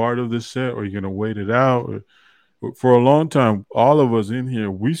be part of this set or you're gonna wait it out. For a long time, all of us in here,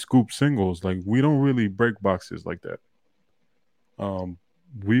 we scoop singles. Like we don't really break boxes like that. Um,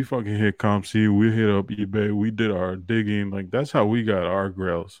 we fucking hit ComC, we hit up eBay, we did our digging. Like that's how we got our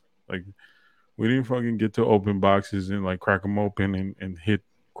grails. Like we didn't fucking get to open boxes and like crack them open and hit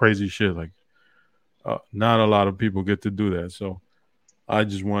crazy shit. Like not a lot of people get to do that. So I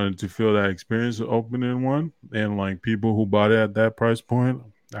just wanted to feel that experience of opening one. And like people who bought it at that price point,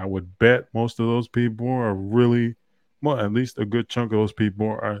 I would bet most of those people are really, well, at least a good chunk of those people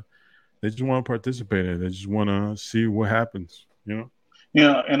are, they just want to participate in it. They just want to see what happens, you know?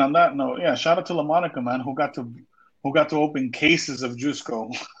 Yeah, and on that note, yeah, shout out to LaMonica, man, who got to open cases of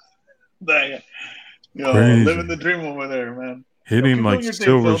Jusco. That, living Crazy. the dream over there, man. Hitting Keep doing like your thing,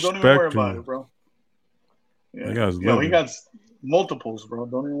 Silver Phil. Don't even worry about Spectrum. it, bro. That Yeah, guy's he living. got multiples, bro.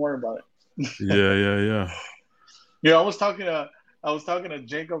 Don't even worry about it. Yeah, yeah, yeah. Yeah, I was talking to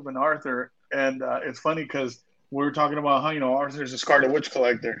Jacob and Arthur, and it's funny because we were talking about how Arthur's a Scarlet Witch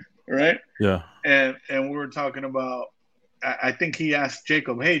collector, right? Yeah. And we were talking about. I think he asked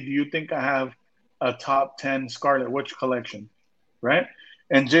Jacob, "Hey, do you think I have a top 10 Scarlet Witch collection?" Right?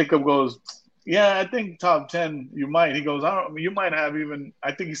 And Jacob goes, "Yeah, I think top 10 you might." He goes, "I don't. You might have even."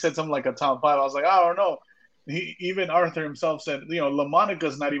 I think he said something like a top 5. I was like, "I don't know." Even Arthur himself said,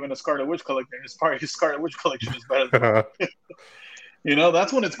 LaMonica's not even a Scarlet Witch collector. His Scarlet Witch collection is better than mine.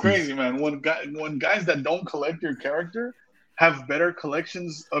 That's when it's crazy, man. When guys that don't collect your character have better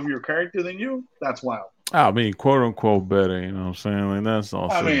collections of your character than you, that's wild. I mean, quote unquote better, you know what I'm saying? Like that's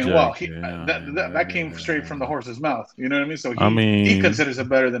all I mean, well, subjective. Yeah, that came straight from the horse's mouth. You know what I mean? So I he mean, considers it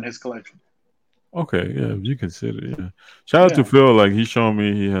better than his collection. okay, yeah, if you consider it, yeah. Shout out to Yeah. Phil, like he showed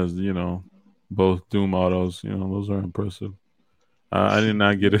me he has, both Doom autos, those are impressive. I did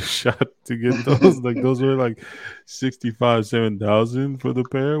not get a shot to get those. Like those were like 65, 7,000 for the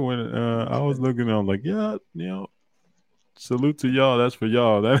pair. When I was looking, I'm like, yeah, salute to y'all. That's for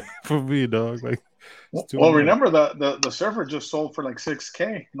y'all. That ain't for me, dog. Like it's too Well, much. remember the Surfer just sold for like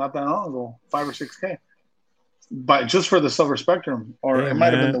 6K not that long ago, 5 or 6K, but just for the Silver Spectrum, or Hey it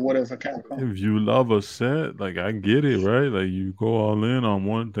might have been man, the What If, I can't recall. if you love a set, like I get it, right? Like you go all in on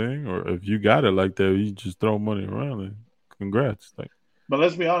one thing, or if you got it like that, you just throw money around. Like, congrats. Like But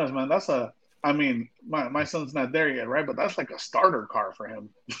let's be honest, man. I mean, my son's not there yet, right? But that's like a starter car for him.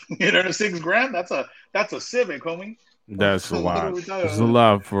 6 grand. That's a Civic, homie. that's a What are lot. we talking It's a about?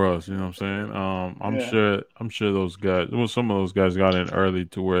 lot for us. You know what I'm saying? I'm Yeah. sure. I'm sure those guys. Well, some of those guys got in early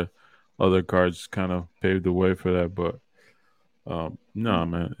to where other cards kind of paved the way for that. But no,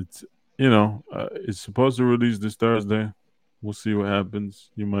 man. It's supposed to release this Thursday. We'll see what happens.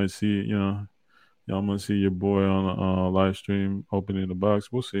 You might see. Y'all might see your boy on a live stream opening the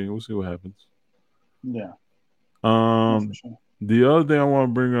box. We'll see. We'll see what happens. Yeah. No, for Um, sure. the other thing I want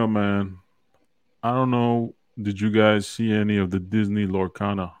to bring up, man. I don't know. Did you guys see any of the Disney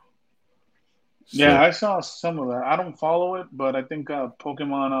Lorcana Yeah, set? I saw some of that. I don't follow it, but I think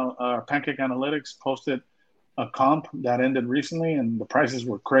Pokemon Pancake Analytics posted a comp that ended recently, and the prices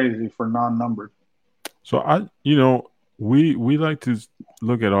were crazy for non-numbered. So we like to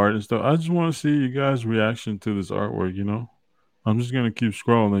look at art and stuff. I just want to see you guys' reaction to this artwork. I'm just gonna keep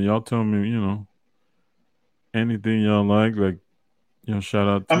scrolling. Y'all tell me, anything y'all like. Like, shout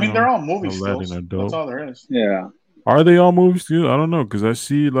out I to mean, they're all movie Aladdin are stills. That's dope. all there is. Yeah. Are they all movies too? I don't know because I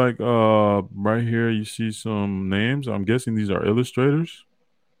see like right here you see some names. I'm guessing these are illustrators.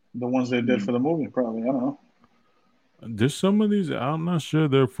 The ones they did for the movie, probably. I don't know. There's some of these I'm not sure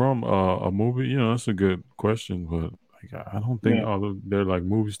they're from a movie. That's a good question, but like I don't think Yeah. all of they're like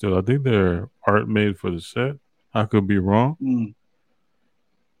movies still. I think they're art made for the set. I could be wrong. Mm.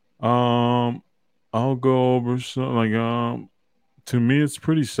 Um, I'll go over some like to me it's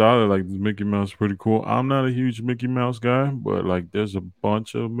pretty solid. Like this Mickey Mouse is pretty cool. I'm not a huge Mickey Mouse guy, but like there's a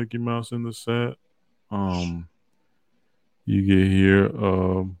bunch of Mickey Mouse in the set. Um, you get here,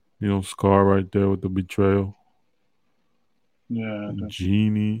 Scar right there with the betrayal, Yeah.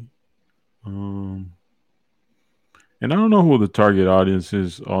 Genie. Um, and I don't know who the target audience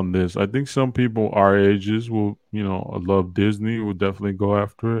is on this. I think some people our ages will, love Disney, will definitely go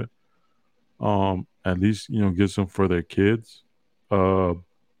after it. At least, get some for their kids. Uh,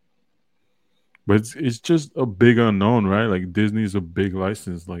 but it's just a big unknown, right? Like Disney's a big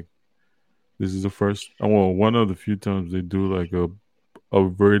license. Like this is the first, well, one of the few times they do like a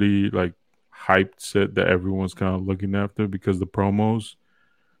really like hyped set that everyone's kind of looking after because the promos,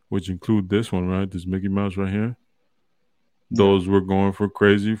 which include this one, right? This Mickey Mouse right here. Yeah. Those were going for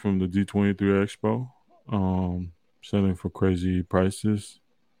crazy from the D23 Expo, selling for crazy prices.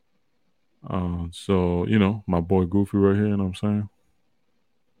 So my boy Goofy right here. You know what I'm saying?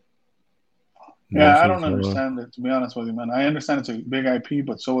 Yeah, That's I his. don't understand it, to be honest with you, man. I understand it's a big IP,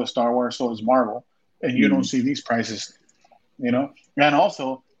 but so is Star Wars, so is Marvel, and you don't Mm. see these prices, you know. And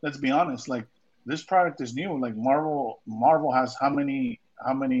also, let's be honest, like this product is new. Like Marvel has how many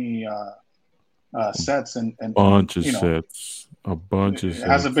sets and Bunch of sets, a bunch of it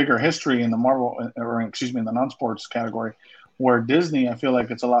has a sets. bigger history in the Marvel, or excuse me, in the non-sports category, where Disney, I feel like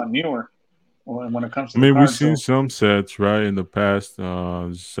it's a lot newer when it comes I to the mean, we've card. seen So, some sets right in the past.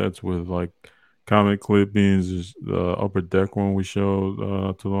 Sets with like comic clippings. There's the upper deck one we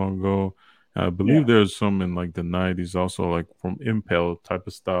showed too long ago. I believe yeah. there's some in like the '90s, also like from Impel type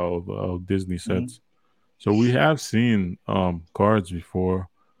of style of Disney Hmm. sets. So we have seen cards before.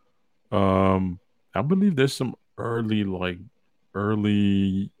 Um, I believe there's some early like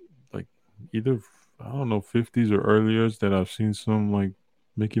either I don't know 50s or earlier that I've seen some like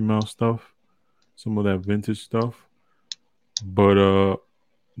Mickey Mouse stuff, some of that vintage stuff. But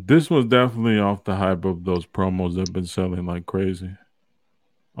this was definitely off the hype of those promos that have been selling like crazy.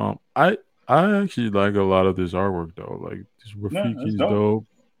 I actually like a lot of this artwork though. Like this Yeah, it's Rafiki's dope. dope.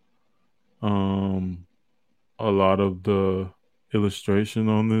 Um, a lot of the illustration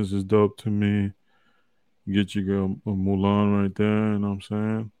on this is dope to me. Get your girl Mulan right there. You know what I'm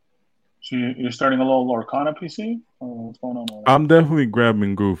saying? So you're starting a little Lorcana PC? Or what's going on over I'm definitely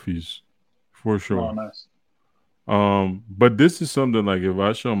grabbing Goofies for there? Oh, sure. nice. But this is something like if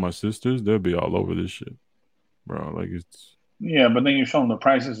I show my sisters, they'll be all over this shit, bro. Like it's Yeah, but then you show them the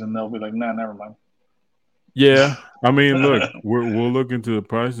prices and they'll be like, nah, never mind. yeah. I mean, look, we'll look into the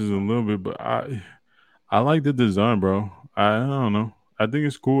prices in a little bit, but I like the design, bro. I don't know. I think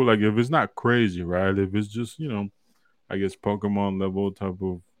it's cool. Like if it's not crazy, right? If it's just I guess Pokemon level type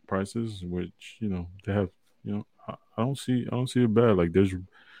of prices, which they have. I don't see it bad. Like there's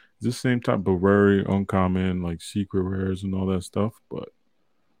this same type of very uncommon like secret rares and all that stuff, but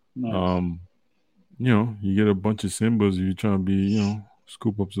Nice. um, you get a bunch of symbols. If you're trying to be,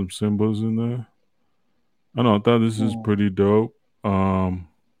 scoop up some symbols in there. I know. I thought this is Cool. pretty dope.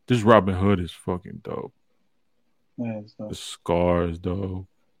 This Robin Hood is fucking dope. Yeah, The so. scar is dope,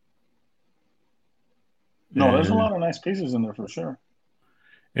 No, there's a and lot of nice pieces in there for sure.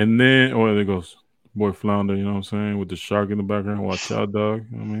 then there goes boy Flounder. You know what I'm saying with the shark in the background. Watch out, dog.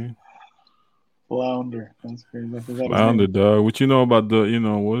 You know what I mean. Flounder. That's crazy. I forgot his Flounder, name. dog. What you know about the,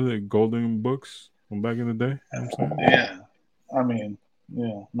 what is it, Golden Books from back in the day? You know what I'm saying? Yeah. I mean,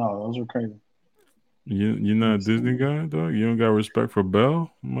 yeah. No, those are crazy. You're not a Let's Disney see. guy, dog? You don't got respect for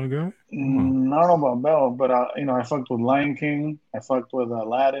Belle, my guy? Come on. I don't know about Bell, but I fucked with Lion King. I fucked with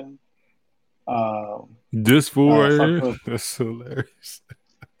Aladdin. Uh, This fool I right fucked here? with That's hilarious.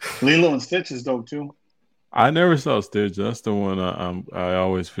 Lilo and Stitch is dope too. I never saw Stitch. That's the one I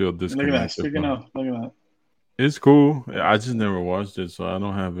always feel Look at that. disconnected Speaking from. of, look at that. It's cool. I just never watched it, so I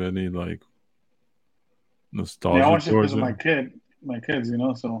don't have any like Yeah, I nostalgia watched it because towards of it. my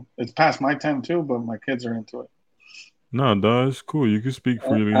kids. So it's past my time too, but my kids are into it. No, dog, it's cool. You can speak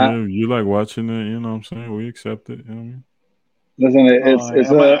freely Uh, here. You like watching it, you know what I'm saying? We accept it, you know what I mean? listen,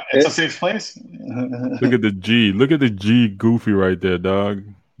 it's It's a safe place. Look at the G. Look at the G Goofy right there, dog.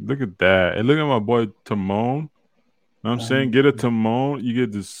 Look at that. And look at my boy Timon. Know what I'm saying? Get a Timon. You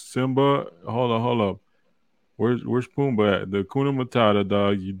get the Simba. Hold up. Where's Pumbaa at? The Kuna Matata,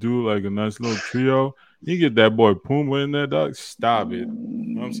 dog. You do like a nice little trio. You get that boy Pumbaa in there, dog. Stop it.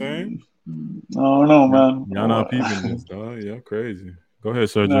 Know what I'm saying? I don't know, Yeah. man. Y'all not peeping this, dog. Yeah, crazy. Go ahead,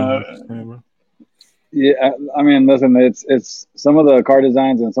 Sergio. What you No, saying, bro? yeah. I mean, listen, it's some of the car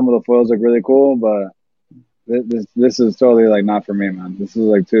designs and some of the foils look really cool, but this is totally like not for me, man. This is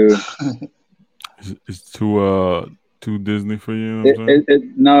like too. It's too Disney for you. You know what I'm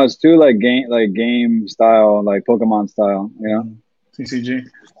saying? No, it's too like game style, like Pokemon style. You know? TCG.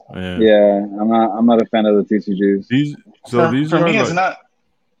 Yeah. Yeah, I'm not a fan of the TCGs. These so For these are me, it's like. not.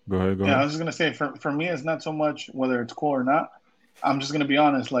 Go ahead. Go Yeah, I ahead. was just gonna say for me, it's not so much whether it's cool or not. I'm just gonna be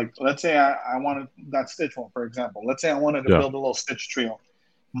honest. Like, let's say I wanted that Stitch one, for example. Let's say I wanted to Yeah. build a little Stitch trio.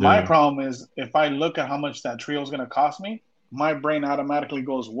 My Yeah. problem is if I look at how much that trio is gonna cost me, my brain automatically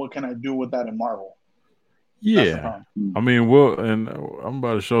goes, "What can I do with that in Marvel?" That's the Yeah. problem. Hmm. I mean, well, and I'm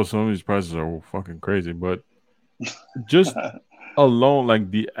about to show some of these prices are fucking crazy, but just alone,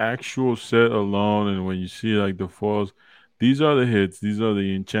 like the actual set alone, and when you see like the foils, these are the hits. These are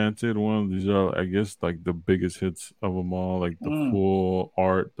the enchanted ones. These are, I guess, like the biggest hits of them all. Like the Mm, full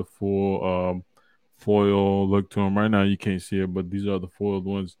art, the full foil look to them. Right now, you can't see it, but these are the foiled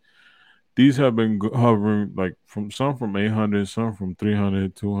ones. These have been hovering like from 800, some from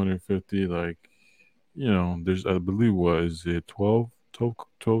 300, 250. Like there's I believe what is it 12? 12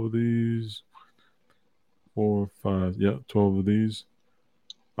 of these, four, five, yeah, 12 of these.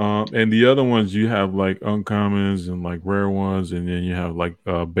 And the other ones you have like uncommons and like rare ones, and then you have like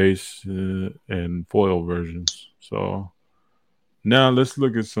base and foil versions. So now let's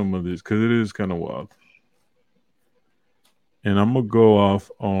look at some of these because it is kind of wild. And I'm gonna go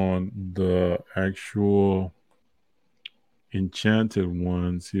off on the actual enchanted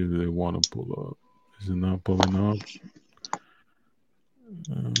one. See if they want to pull up. Is it not pulling up?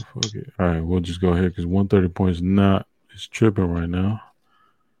 Fuck it. All right, we'll just go ahead because 130 points not is tripping right now.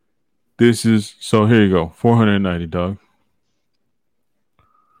 This is so here you go. 490, dog.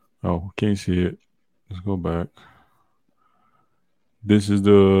 Oh, can't see it. Let's go back. This is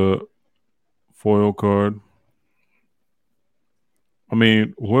the foil card. I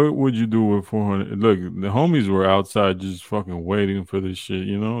mean, what would you do with 400? Look, the homies were outside just fucking waiting for this shit,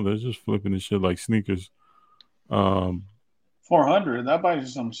 you know? They're just flipping this shit like sneakers. Um 400. That buys you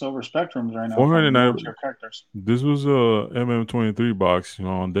some silver spectrums right now from lower 490. tier characters. This was a MM23 box,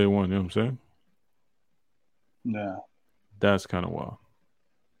 on day one, you know what I'm saying? Yeah. That's kind of wild.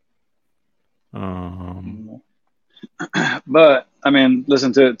 Um Mm. But I mean,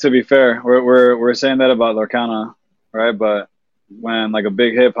 listen. To be fair, we're saying that about Lorcana, right? But when like a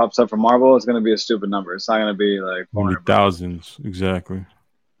big hit pops up from Marvel, it's gonna be a stupid number. It's not gonna be like gonna be 400 bucks. thousands, exactly.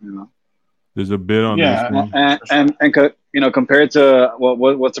 You know. There's a bid on this Yeah, one. And for sure. you know, compared to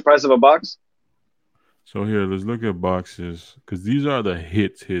what's the price of a box? So here, let's look at boxes because these are the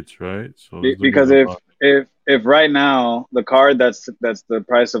hits, right? So let's look at Because the box. if right now the card that's the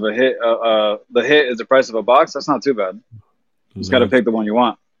price of a hit, the hit is the price of a box. That's not too bad. You just got to Let's pick the one you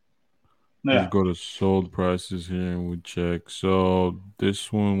want. let's Yeah. go to sold prices here and we check. So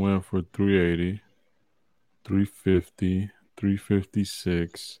this one went for 380, 350,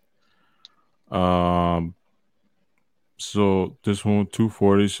 356. Um, so this one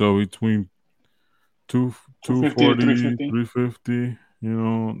 240. So between two 250 to 240, 350.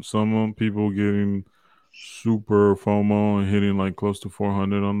 350. Some people getting super FOMO and hitting like close to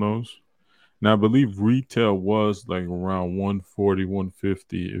 400 on those. Now I believe retail was like around 140,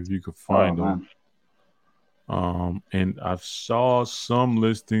 150 if you could Oh find them. man, And I saw some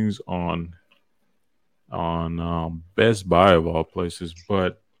listings on Best Buy of all places,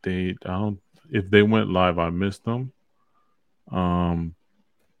 but I don't if they went live, I missed them. Um,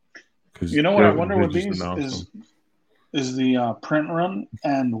 because You know what I wonder they with just these announced them. is the print run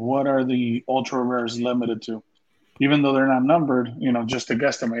and what are the ultra rares limited to? Even though they're not numbered, just to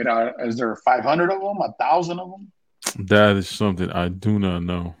guesstimate, is there 500 of them, 1,000 of them? That is something I do not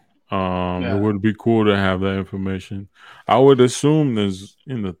know. It Yeah, would be cool to have that information. I would assume there's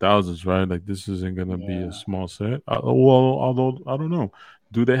in the thousands, right? Like this isn't gonna be a yeah. small set. Well, although I don't know,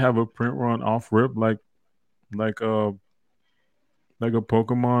 do they have a print run off rip like uh like a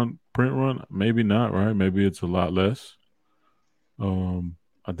Pokemon print run? Maybe not, right? Maybe it's a lot less.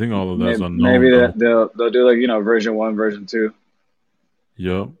 I think all of that's maybe unknown though. they'll do like version one, version two,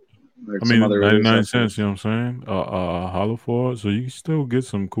 Yep. like I some mean, other release 99 cents, afterwards. you know what I'm saying? Hollow for it, so you can still get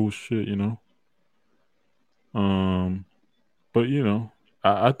some cool shit. Um, but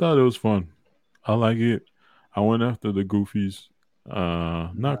I thought it was fun. I like it. I went after the goofies.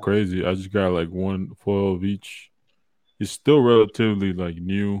 Not Nice. crazy. I just got like one foil of each. It's still relatively like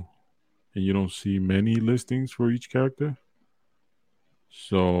new, and you don't see many listings for each character.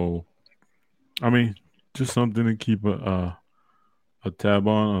 So, I mean, just something to keep a tab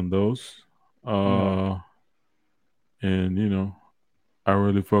on those. Yeah. Uh, and I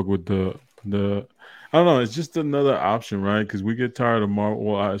really fuck with the. I don't know. It's just another option, right? Because we get tired of Marvel.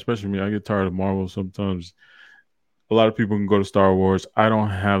 Well, especially me, I get tired of Marvel sometimes. A lot of people can go to Star Wars. I don't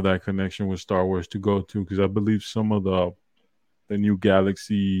have that connection with Star Wars to go to because I believe some of the new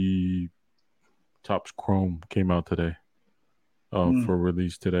Galaxy Tops Chrome came out today, Mm, for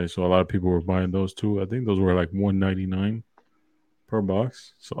release today. So a lot of people were buying those too. I think those were like 199 per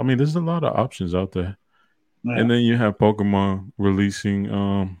box. So I mean, there's a lot of options out there. yeah. And then you have Pokemon releasing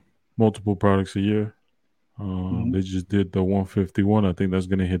multiple products a year. Hmm. They just did the 151. I think that's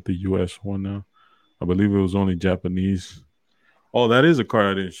gonna hit the US one now. I believe it was only Japanese. Oh, that is a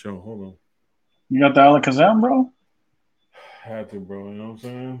card I didn't show. Hold on. You got the Alakazam, bro? Had to, bro. You know what I'm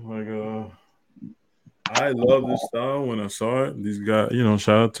saying? Like, I love this style when I saw it. These guys, shout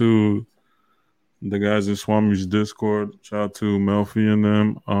out to the guys in Swami's Discord. Shout out to Melfi and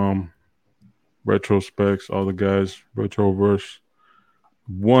them. Retrospecs, all the guys, Retroverse.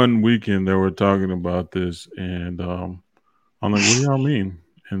 One weekend they were talking about this, and I'm like, what do y'all mean?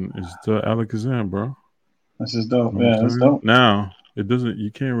 And it's the Alakazam, bro. This is dope. You know what Yeah, I'm it's saying? dope. Now, it doesn't,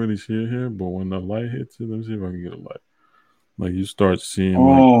 you can't really see it here, but when the light hits it, let me see if I can get a light. Like you start seeing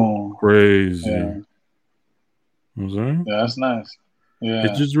like Oh, crazy. yeah, You know what I'm saying? yeah, that's nice. It Yeah,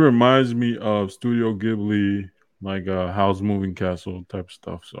 just reminds me of Studio Ghibli, like House Moving Castle type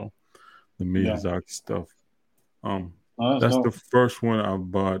stuff. So the yeah. Miyazaki stuff. Um, Oh, that's that's the dope. first one I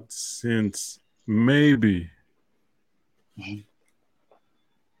bought since maybe Mhm.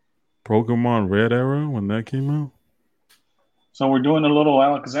 Pokemon Red era when that came out. So we're doing a little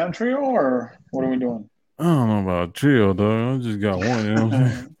Alakazam trio, or what are we doing? I don't know about trio though. I just got one. You know what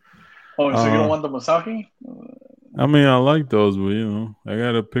I'm saying? Oh, so you don't Uh, want the Masaki? I mean, I like those, but I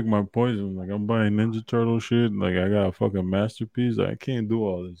gotta pick my poison. Like I'm buying Ninja Turtle shit. Like I got a fucking masterpiece. I can't do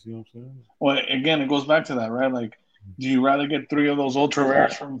all this. You know what I'm saying? Well, again, it goes back to that, right? Like, do you rather get three of those ultra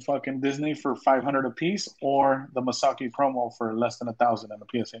rares from fucking Disney for 500 a piece, or the Masaki promo for less than 1,000 and a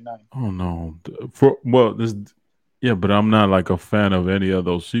PSA 9? Oh no. For well, this yeah, but I'm not like a fan of any of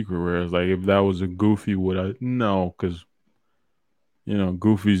those secret rares. Like if that was a Goofy, would I? No, because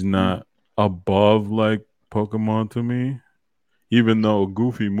Goofy's Mm. not above like Pokemon to me. Even though a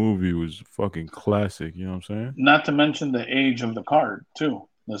Goofy movie was fucking classic. You know what I'm saying? Not to mention the age of the card too.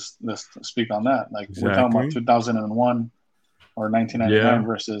 Let's speak on that. Like we're talking about Exactly. 2001 or 1999 Yeah.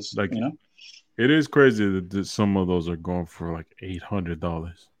 versus Like it is crazy that some of those are going for like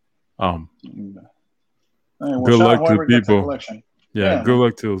 $800. Um, I mean, well, Good shout out luck to the whoever gets that people. collection. Yeah, Yeah, good man.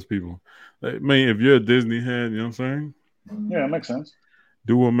 luck to those people. Like, man, if you're a Disney head, you know what I'm saying? Yeah, it makes sense.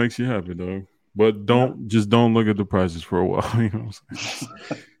 Do what makes you happy, dog. But Yeah. don't look at the prices for a while. You know what I'm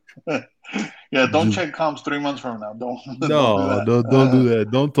saying? Yeah, don't Just check comps 3 months from now. Don't don't do no, don't do that.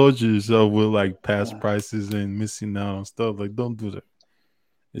 that. Don't torture yourself with like past prices and missing out on stuff. Like, don't do that.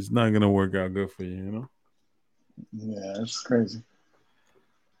 It's not gonna work out good for you. Yeah, it's crazy.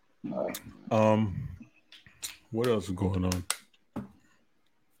 Um, what else is going on?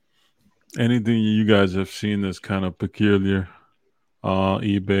 Anything you guys have seen that's kind of peculiar,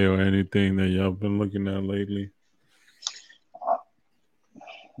 eBay or anything that y'all been looking at lately?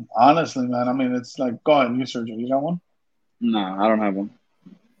 Honestly, man, I mean, it's like, go ahead, you search it. You got one? No, I don't have one.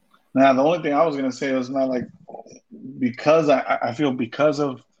 Now, the only thing I was gonna say was not like because I feel because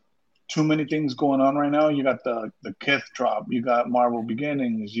of too many things going on right now. You got the Kith drop, you got Marvel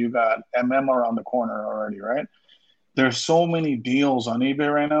Beginnings, you got around the corner already, right? There's so many deals on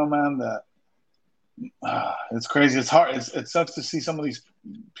eBay right now, man, that it's crazy. It's hard. It sucks to see some of these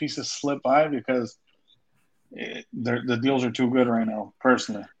pieces slip by because the deals are too good right now.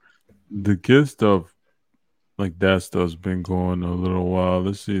 Personally, The kid stuff, like that stuff's been going a little while.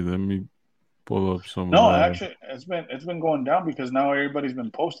 Let's see. Let me pull up some of no, that. actually, it's been going down because now everybody's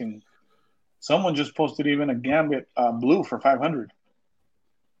been posting. Someone just posted even a Gambit blue for 500,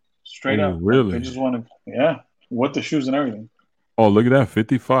 straight Oh, up. Like they really? just want to, yeah, with the shoes and everything. Oh, look at that,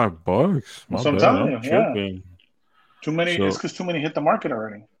 $55. My So I'm bad, telling I'm you, yeah, tripping. too many. It's So because too many hit the market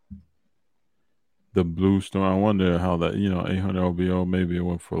already. the blue stone. I wonder how that 800 OBO. Maybe it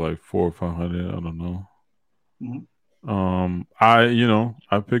went for like 4 or 500. I don't know. Mm-hmm.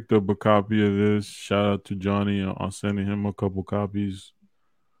 I picked up a copy of this. Shout out to Johnny on sending him a couple copies.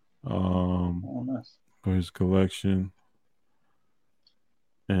 Um, Oh, nice. for his collection.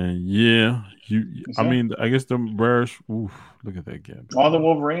 And yeah, You I see, mean, I guess the rarest. Oof, look at that gambit, all the dog.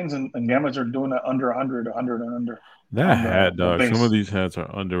 Wolverines and Gambits are doing it under 100, 100 and under That on hat, the dog. Some of base. these hats are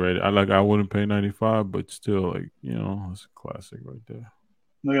underrated. I wouldn't pay 95, but still, like it's a classic right there.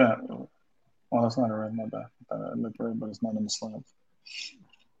 Look at that. Oh, that's not a red. My bad. I thought it looked red, but it's not in the slabs.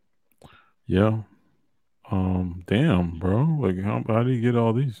 Yeah. Damn, bro. Like, how do you get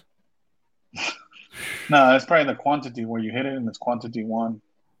all these? No, that's probably the quantity where you hit it and it's quantity one.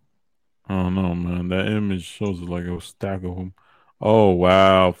 I don't know, man. That image shows it like a stack of them. Oh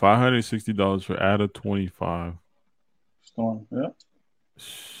wow, $560 for out of 25. Storm. Yeah.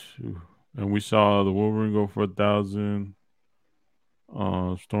 Shoot. And we saw the Wolverine go for 1,000.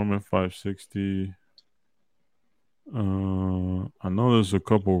 Storm at 560. I know there's a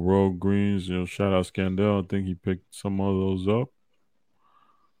couple road greens. Shout out Scandell. I think he picked some of those up.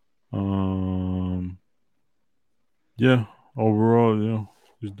 Um, yeah. Overall,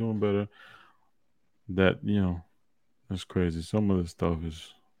 he's doing better. That's crazy. Some of the stuff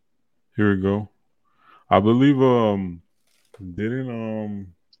is. Here we go. I believe.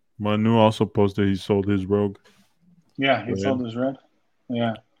 Didn't Manu also posted he sold his Rogue Yeah, he red. sold his red.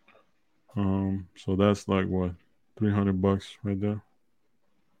 Yeah. So that's like what, $300 right there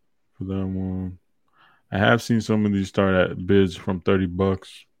for that one. I have seen some of these start at bids from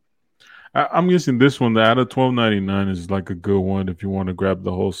 $30. I'm guessing this one, the out of 12.99 is like a good one if you want to grab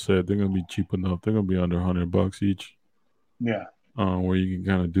the whole set. They're gonna be cheap enough. They're gonna be under $100 each. Yeah. Where you can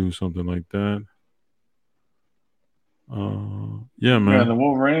kind of do something like that. Yeah, Yeah, man. the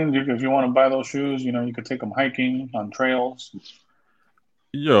Wolverine. If you want to buy those shoes, you could take them hiking on trails.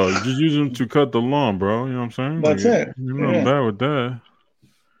 Yo, just use them to cut the lawn, bro. You know what I'm saying? Like, That's it. you're not Yeah, bad with that.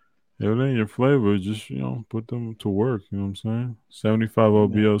 If it ain't your flavor, just put them to work. You know what I'm saying? 75 yeah,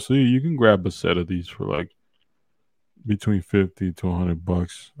 OBLC. You can grab a set of these for like between 50 to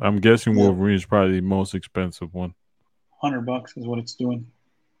 $100. I'm guessing yeah. Wolverine is probably the most expensive one. $100 is what it's doing.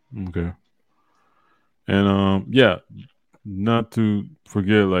 Okay. And yeah, not to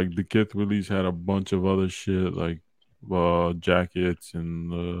forget, like the Kith release had a bunch of other shit like jackets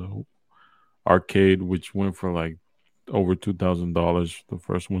and arcade, which went for like over $2,000. The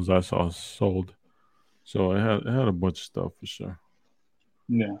first ones I saw sold, so it had a bunch of stuff for sure.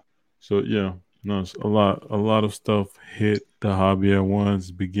 Yeah. So yeah, no, it's a lot of stuff hit the hobby at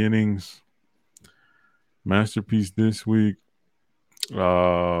once. Beginnings, masterpiece this week,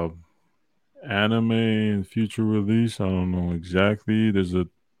 uh, anime and future release. I don't know exactly. There's a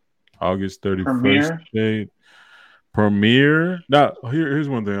August 31st Premiere. date. Premiere. Now, here's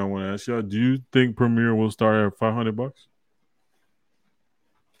one thing I want to ask y'all. Do you think Premiere will start at $500?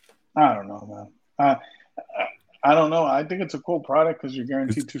 I don't know, man. I don't know. I think it's a cool product because you're It's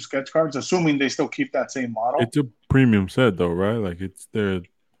guaranteed two sketch cards, assuming they still keep that same model. it's a premium set though, right? Like it's their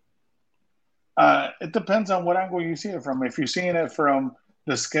It depends on what angle you see it from. If you're seeing it from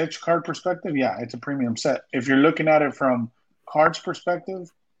the sketch card perspective, yeah, it's a premium set. If you're looking at it from cards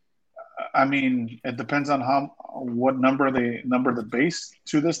perspective, I mean, it depends on what number they number the base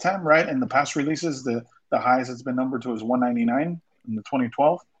to this time, right? In the past releases, the highest it's been numbered to is 199 in the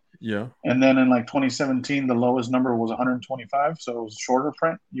 2012. yeah. And then in like 2017, the lowest number was 125. So it was shorter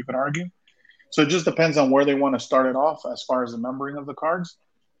print, you could argue. So it just depends on where they want to start it off as far as the numbering of the cards.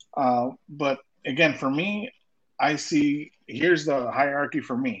 But again, for me, I see here's the hierarchy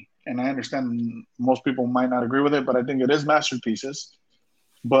for me. And I understand most people might not agree with it, but I think it is masterpieces.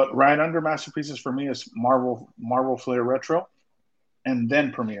 But right under masterpieces for me is Marvel Flair Retro, and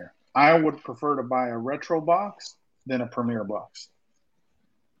then Premiere. I would prefer to buy a retro box than a Premiere box.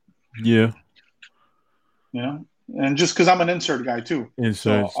 Yeah. You know, and just because I'm an insert guy too, so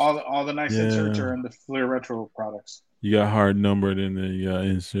Inserts. all the nice inserts Yeah. are in the Flair Retro products. You got hard numbered and then you got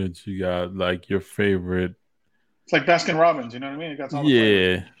inserts. You got like your favorite. It's like Baskin Robbins, you know what I mean? It got all the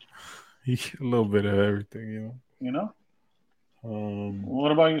flavors. Yeah. You get a little bit of everything. You know. Um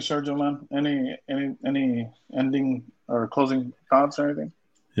What about you, Sergio? Man, any ending or closing thoughts or anything?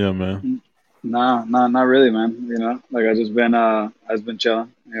 yeah, man. Nah, not really, man. Like I just been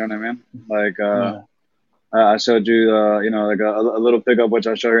chilling. You know what I mean? Like Yeah. I showed you, like a little pickup which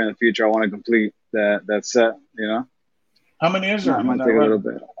I'll show here in the future. I want to complete that set. How many is It there in might that take a little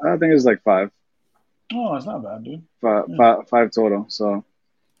run? bit. I think it's like five, Oh, it's not bad, dude. five, Yeah. five, five total. So,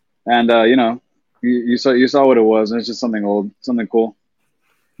 and you saw what it was, and it's just something old, something cool.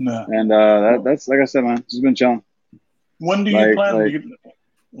 Yeah. And Well, that's like I said, man, just been chilling. when do you Like plan?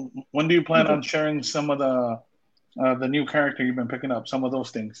 like When do you plan what's up? on sharing some of the new character you've been picking up? Some of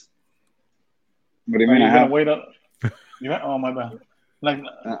those things. What do you Are mean? I you gonna have. wait up? Oh my bad. Like you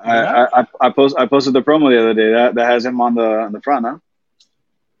I have? I I posted the promo the other day that has him on the front, huh?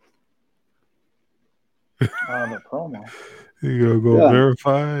 The promo. You gotta go Yeah,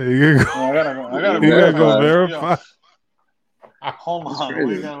 verify. You gotta Yeah, I gotta you gotta verify go verify. that. Yo, verify. hold That's on. We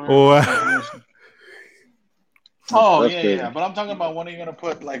crazy. gotta Oh, verify the information. Oh That's yeah, yeah, crazy. yeah. But I'm talking about when are you gonna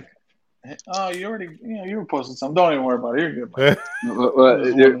put like? Oh, you already, you were posting something. Don't even worry about it. You're good, man. I'm What,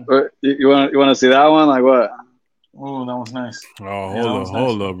 just wondering. you want to see that one? Like what? Oh, that was nice. oh, Yeah, that was nice.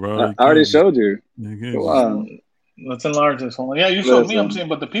 hold up, bro. I already showed you. You can't Come just on, Let's enlarge this one. Yeah, you showed me. I'm listen. saying,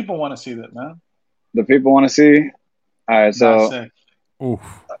 but the people want to see that, man. The people want to see. All right, That's so sick. oof.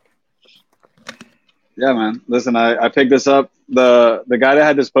 yeah, man. Listen, I picked this up. The guy that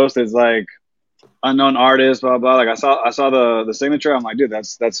had this posted is like unknown artist, blah blah. Like I saw the signature. I'm like, dude,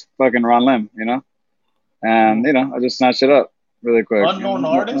 that's fucking Ron Lim. And Ooh. I just snatched it up really quick. Unknown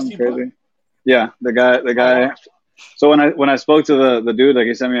artist, Nothing you put? crazy. Yeah, the Oh guy. wow. So when I spoke to the dude, like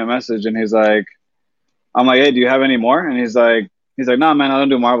he sent me a message and he's like, I'm like, hey, do you have any more? And he's like, nah, man, I don't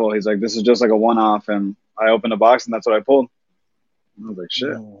do Marvel. He's like, this is just like a one off. And I opened the box and that's what I pulled. I was like, shit,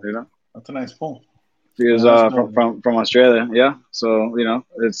 Ooh, you know. that's a nice pull. He Yeah, was that's from, dope, man. from from Australia, yeah. So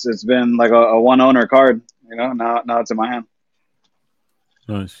it's been like a one owner card. Now it's in my hand.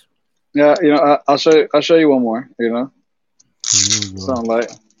 Nice. Yeah, I'll show you one more. Here we go. Sound light,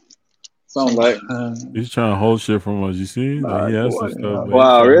 sound Some, light. He's trying to hold shit from us. You see, like Nah, he has some what? stuff, but he's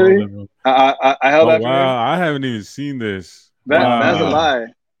Wow, trying to hold really? it from. I held Oh that for you. wow, I haven't even seen this. That's a really? Wow, lie.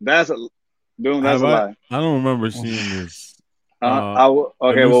 That's a Boom. That's have a I? lie. I don't remember seeing this. Okay.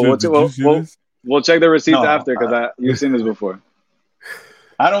 Let me Well, see. what's it? Did you Well, see well, this? We'll check the receipts No, after because you've seen this before.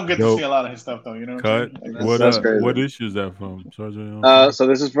 I don't get to see Dope. a lot of his stuff though. You know what I'm Cut. saying? Like, That's What crazy. issue is that from, Sergio? You know what I'm saying? So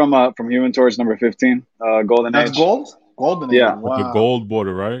this is from Human Torch number 15, Golden that's Age. gold, golden age. Yeah. With the Wow. gold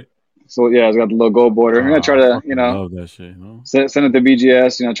border, right? So yeah, it's got the little gold border. I'm gonna try I to, fucking love that shit. You know. send it to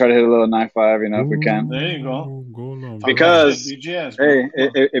BGS. Try to hit a little 9.5. If we can. There you go. Ooh, gold on Talk that gold. shit, Because BGS, bro. hey, Come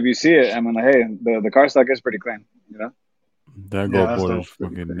on. if you see it, I mean, like, hey, the car stock is pretty clean. That Yeah, gold that's border dope. is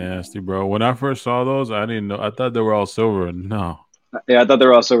Pretty fucking clean. nasty, bro. When I first saw those, I didn't know. I thought they were all silver. No, Yeah, I thought they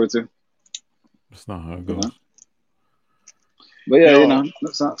were all silver too. that's not how it You know? goes. But yeah, Yo,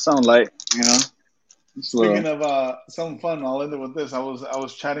 sound light. Just a speaking little. of something fun, I'll end it with this. I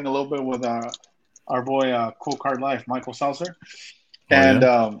was chatting a little bit with our boy Cool Card Life, Michael Saucer, Oh and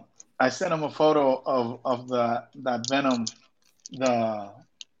yeah. I sent him a photo of that Venom,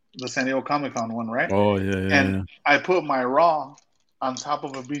 the San Diego Comic Con one, right? Oh yeah, And yeah, I put my raw on top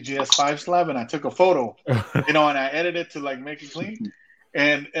of a BGS 5 slab, and I took a photo, yeah. and I edited to like make it clean.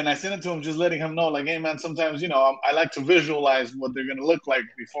 And I sent it to him, just letting him know, like, hey man, sometimes I like to visualize what they're gonna look like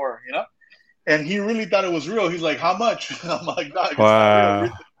before. And he really thought it was real. He's like, "How much?" I'm like, "Dog, it's not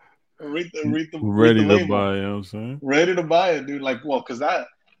real. Wow. Read the Ready to label. buy. You know what I'm saying? Ready to buy it, dude." Like, well, because that's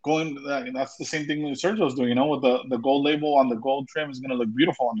the same thing that Sergio's doing. With the gold label on the gold trim is gonna look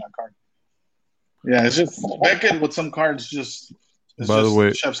beautiful on that card. Yeah, it's just Beckett with some cards. It's By the just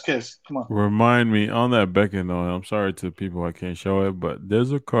way, chef's kiss. Come on. remind me on that Beckett note. I'm sorry to people I can't show it, but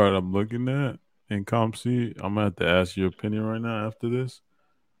there's a card I'm looking at in Comp C. I'm gonna have to ask your opinion right now after this,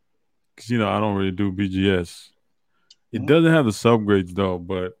 because I don't really do BGS. It Mhm. doesn't have the subgrades though,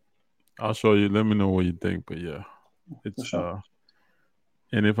 but I'll show you. Let me know what you think. But yeah, For it's sure.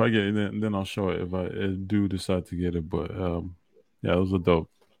 and if I get it, then I'll show it if I do decide to get it. But yeah, those are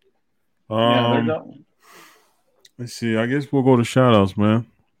dope. Yeah, they're Um, done. let's see. I guess we'll go to shout outs, man.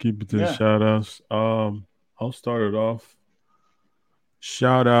 Keep it to the Yeah. shout outs. I'll start it off.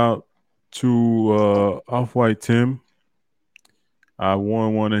 Shout out to Off White Tim. I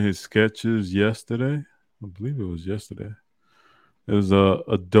won one of his sketches yesterday. I believe it was yesterday. It was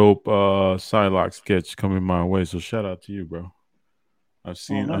a dope Psylocke sketch coming my way. So shout out to you, bro. I've Oh,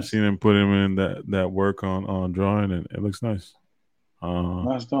 seen I've nice. seen him put him in that work on drawing, and it looks nice.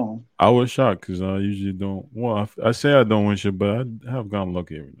 Nice done. I was shocked because I usually don't. Well, I say I don't win shit, but I have gotten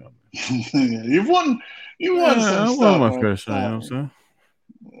lucky every now and You've won. You then. won some Yeah, I won stuff, my but fair share. You know what I'm saying?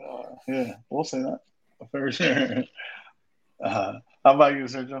 yeah, we'll say that. For sure. How about you,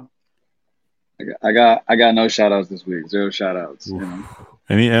 Sergio? I got no shout outs this week. Zero shout outs. Oof.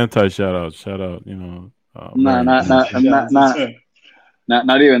 Any anti shout out? Shout out. Nah, Barry. not not not Anti-shots. not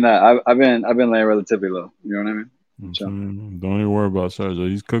not even that. I've been laying relatively low. You know what I mean? I'm Chill. saying, don't even worry about Sergio.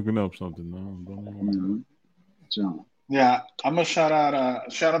 He's cooking up something. No, don't even worry about it. Chill. Yeah, I'm gonna shout out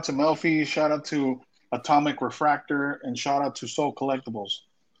to Melfi, shout out to Atomic Refractor, and shout out to Soul Collectibles.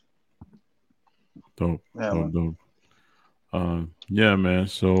 Dope, Yeah, dope, man. dope. Yeah, man.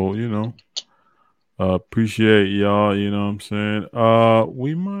 So appreciate y'all. You know what I'm saying.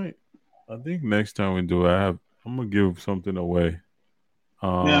 We might. I think next time we do, I'm gonna give something away.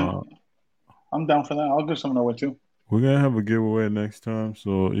 Yeah, Uh, I'm down for that. I'll give something away too. we're gonna have a giveaway next time.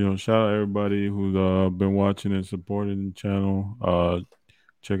 So shout out everybody who's been watching and supporting the channel.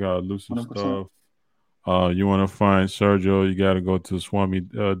 Check out Elusive 100%. stuff. You want to find Sergio, you got to go to Swami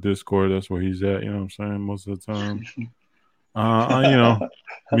Discord. That's where he's at. You know what I'm saying? Most of the time.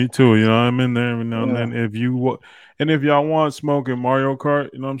 Me too. I'm in there every now and Yeah. then. And if y'all want smoking Mario Kart,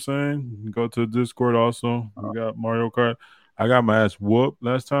 you know what I'm saying? Go to Discord also. We got Mario Kart. I got my ass whooped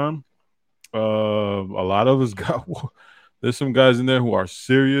last time. A lot of us got. There's some guys in there who are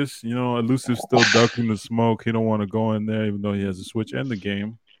serious. Elusive's still ducking the smoke. He don't want to go in there, even though he has a Switch and the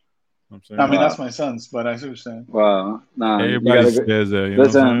game. I'm I saying mean, that's Wow. my son's, but I see what you're saying. Wow. Nah, you everybody gotta go. says that. You know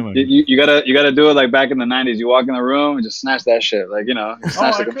what I'm Listen, saying? Like, you gotta do it like back in the '90s. You walk in the room and just snatch that shit. Like you Oh,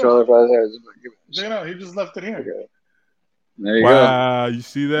 snatch the I could. controller for his hair. Just like, give it that Check shit. it out. He just left it here. Okay. There you go. wow, you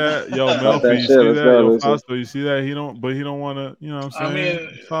see that? Yo, Talk Melfi, that you shit. see Let's that? go, Yo, Lucy. Fausto, you see that? He don't want to. You know what I'm I saying? mean,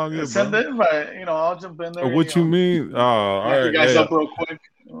 It's all good, send bro. the invite. I'll jump in there. What you mean? Oh, all Knock you right. guys Hey, up real quick.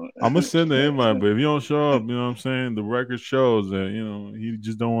 I'm gonna send the invite, but if you don't show up, you know what I'm saying? The record shows that he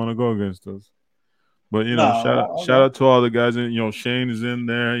just don't want to go against us. But No, I'll shout go. out to all the guys in. Shane is in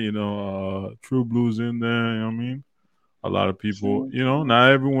there. True Blue's in there. You know what I mean? A lot of people. See,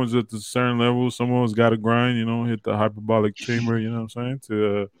 Not everyone's at the certain level. Someone's got to grind. Hit the hyperbolic chamber. You know what I'm saying?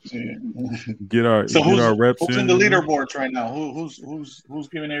 To see. So get our reps who's in in. the leaderboards right now? Who's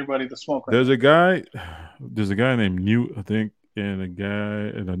giving everybody the smoke right There's now? a guy. There's a guy named Newt, I think, and a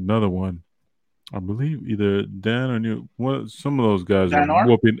guy and another one. I believe either Dan or New. What some of those guys are Dan R.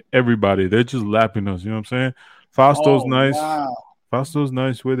 whooping everybody. They're just lapping us. You know what I'm saying? Fausto's Oh nice. wow. Fausto's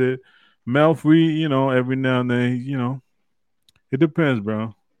nice with it. Melfi, every now and then, it depends,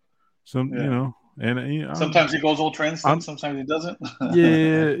 bro. Some, Yeah. and Sometimes he goes ultra instinct. I'm, Sometimes he doesn't.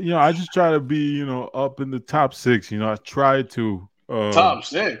 yeah, I just try to be, up in the top six. I try to. Top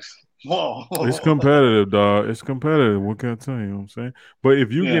six. It's Whoa. competitive, dog. It's competitive. What can I tell you? You know what I'm saying? But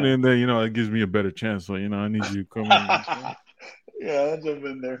if you get Yeah. in there, it gives me a better chance. So, I need you to come in. You know what I'm saying? Yeah, I'll jump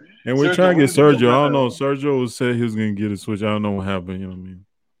in there. And we're Sergio, trying to when get did you get Sergio. I don't better? know. Sergio said he was gonna get a switch. I don't know what happened. You know what I mean?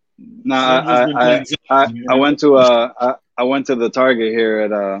 No, Sergio's been playing Zen, I went to I went to the Target here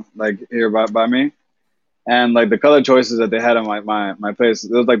at like here by me, and like the color choices that they had in my place,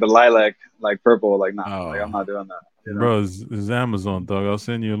 it was like the lilac, like purple. Like nah, like I'm Oh, not doing that. You know? bro, it's Amazon, dog. I'll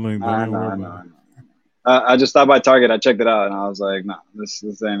send you a link. Don't Nah, I even know, worry I know, about I know. I just stopped by Target. I checked it out, and I was like, nah, this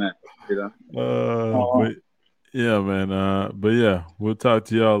ain't it. You know? it. Oh, But yeah, man. But yeah, we'll talk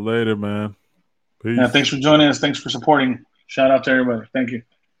to y'all later, man. yeah, Peace. thanks for joining us. Thanks for supporting. Shout out to everybody. Thank you.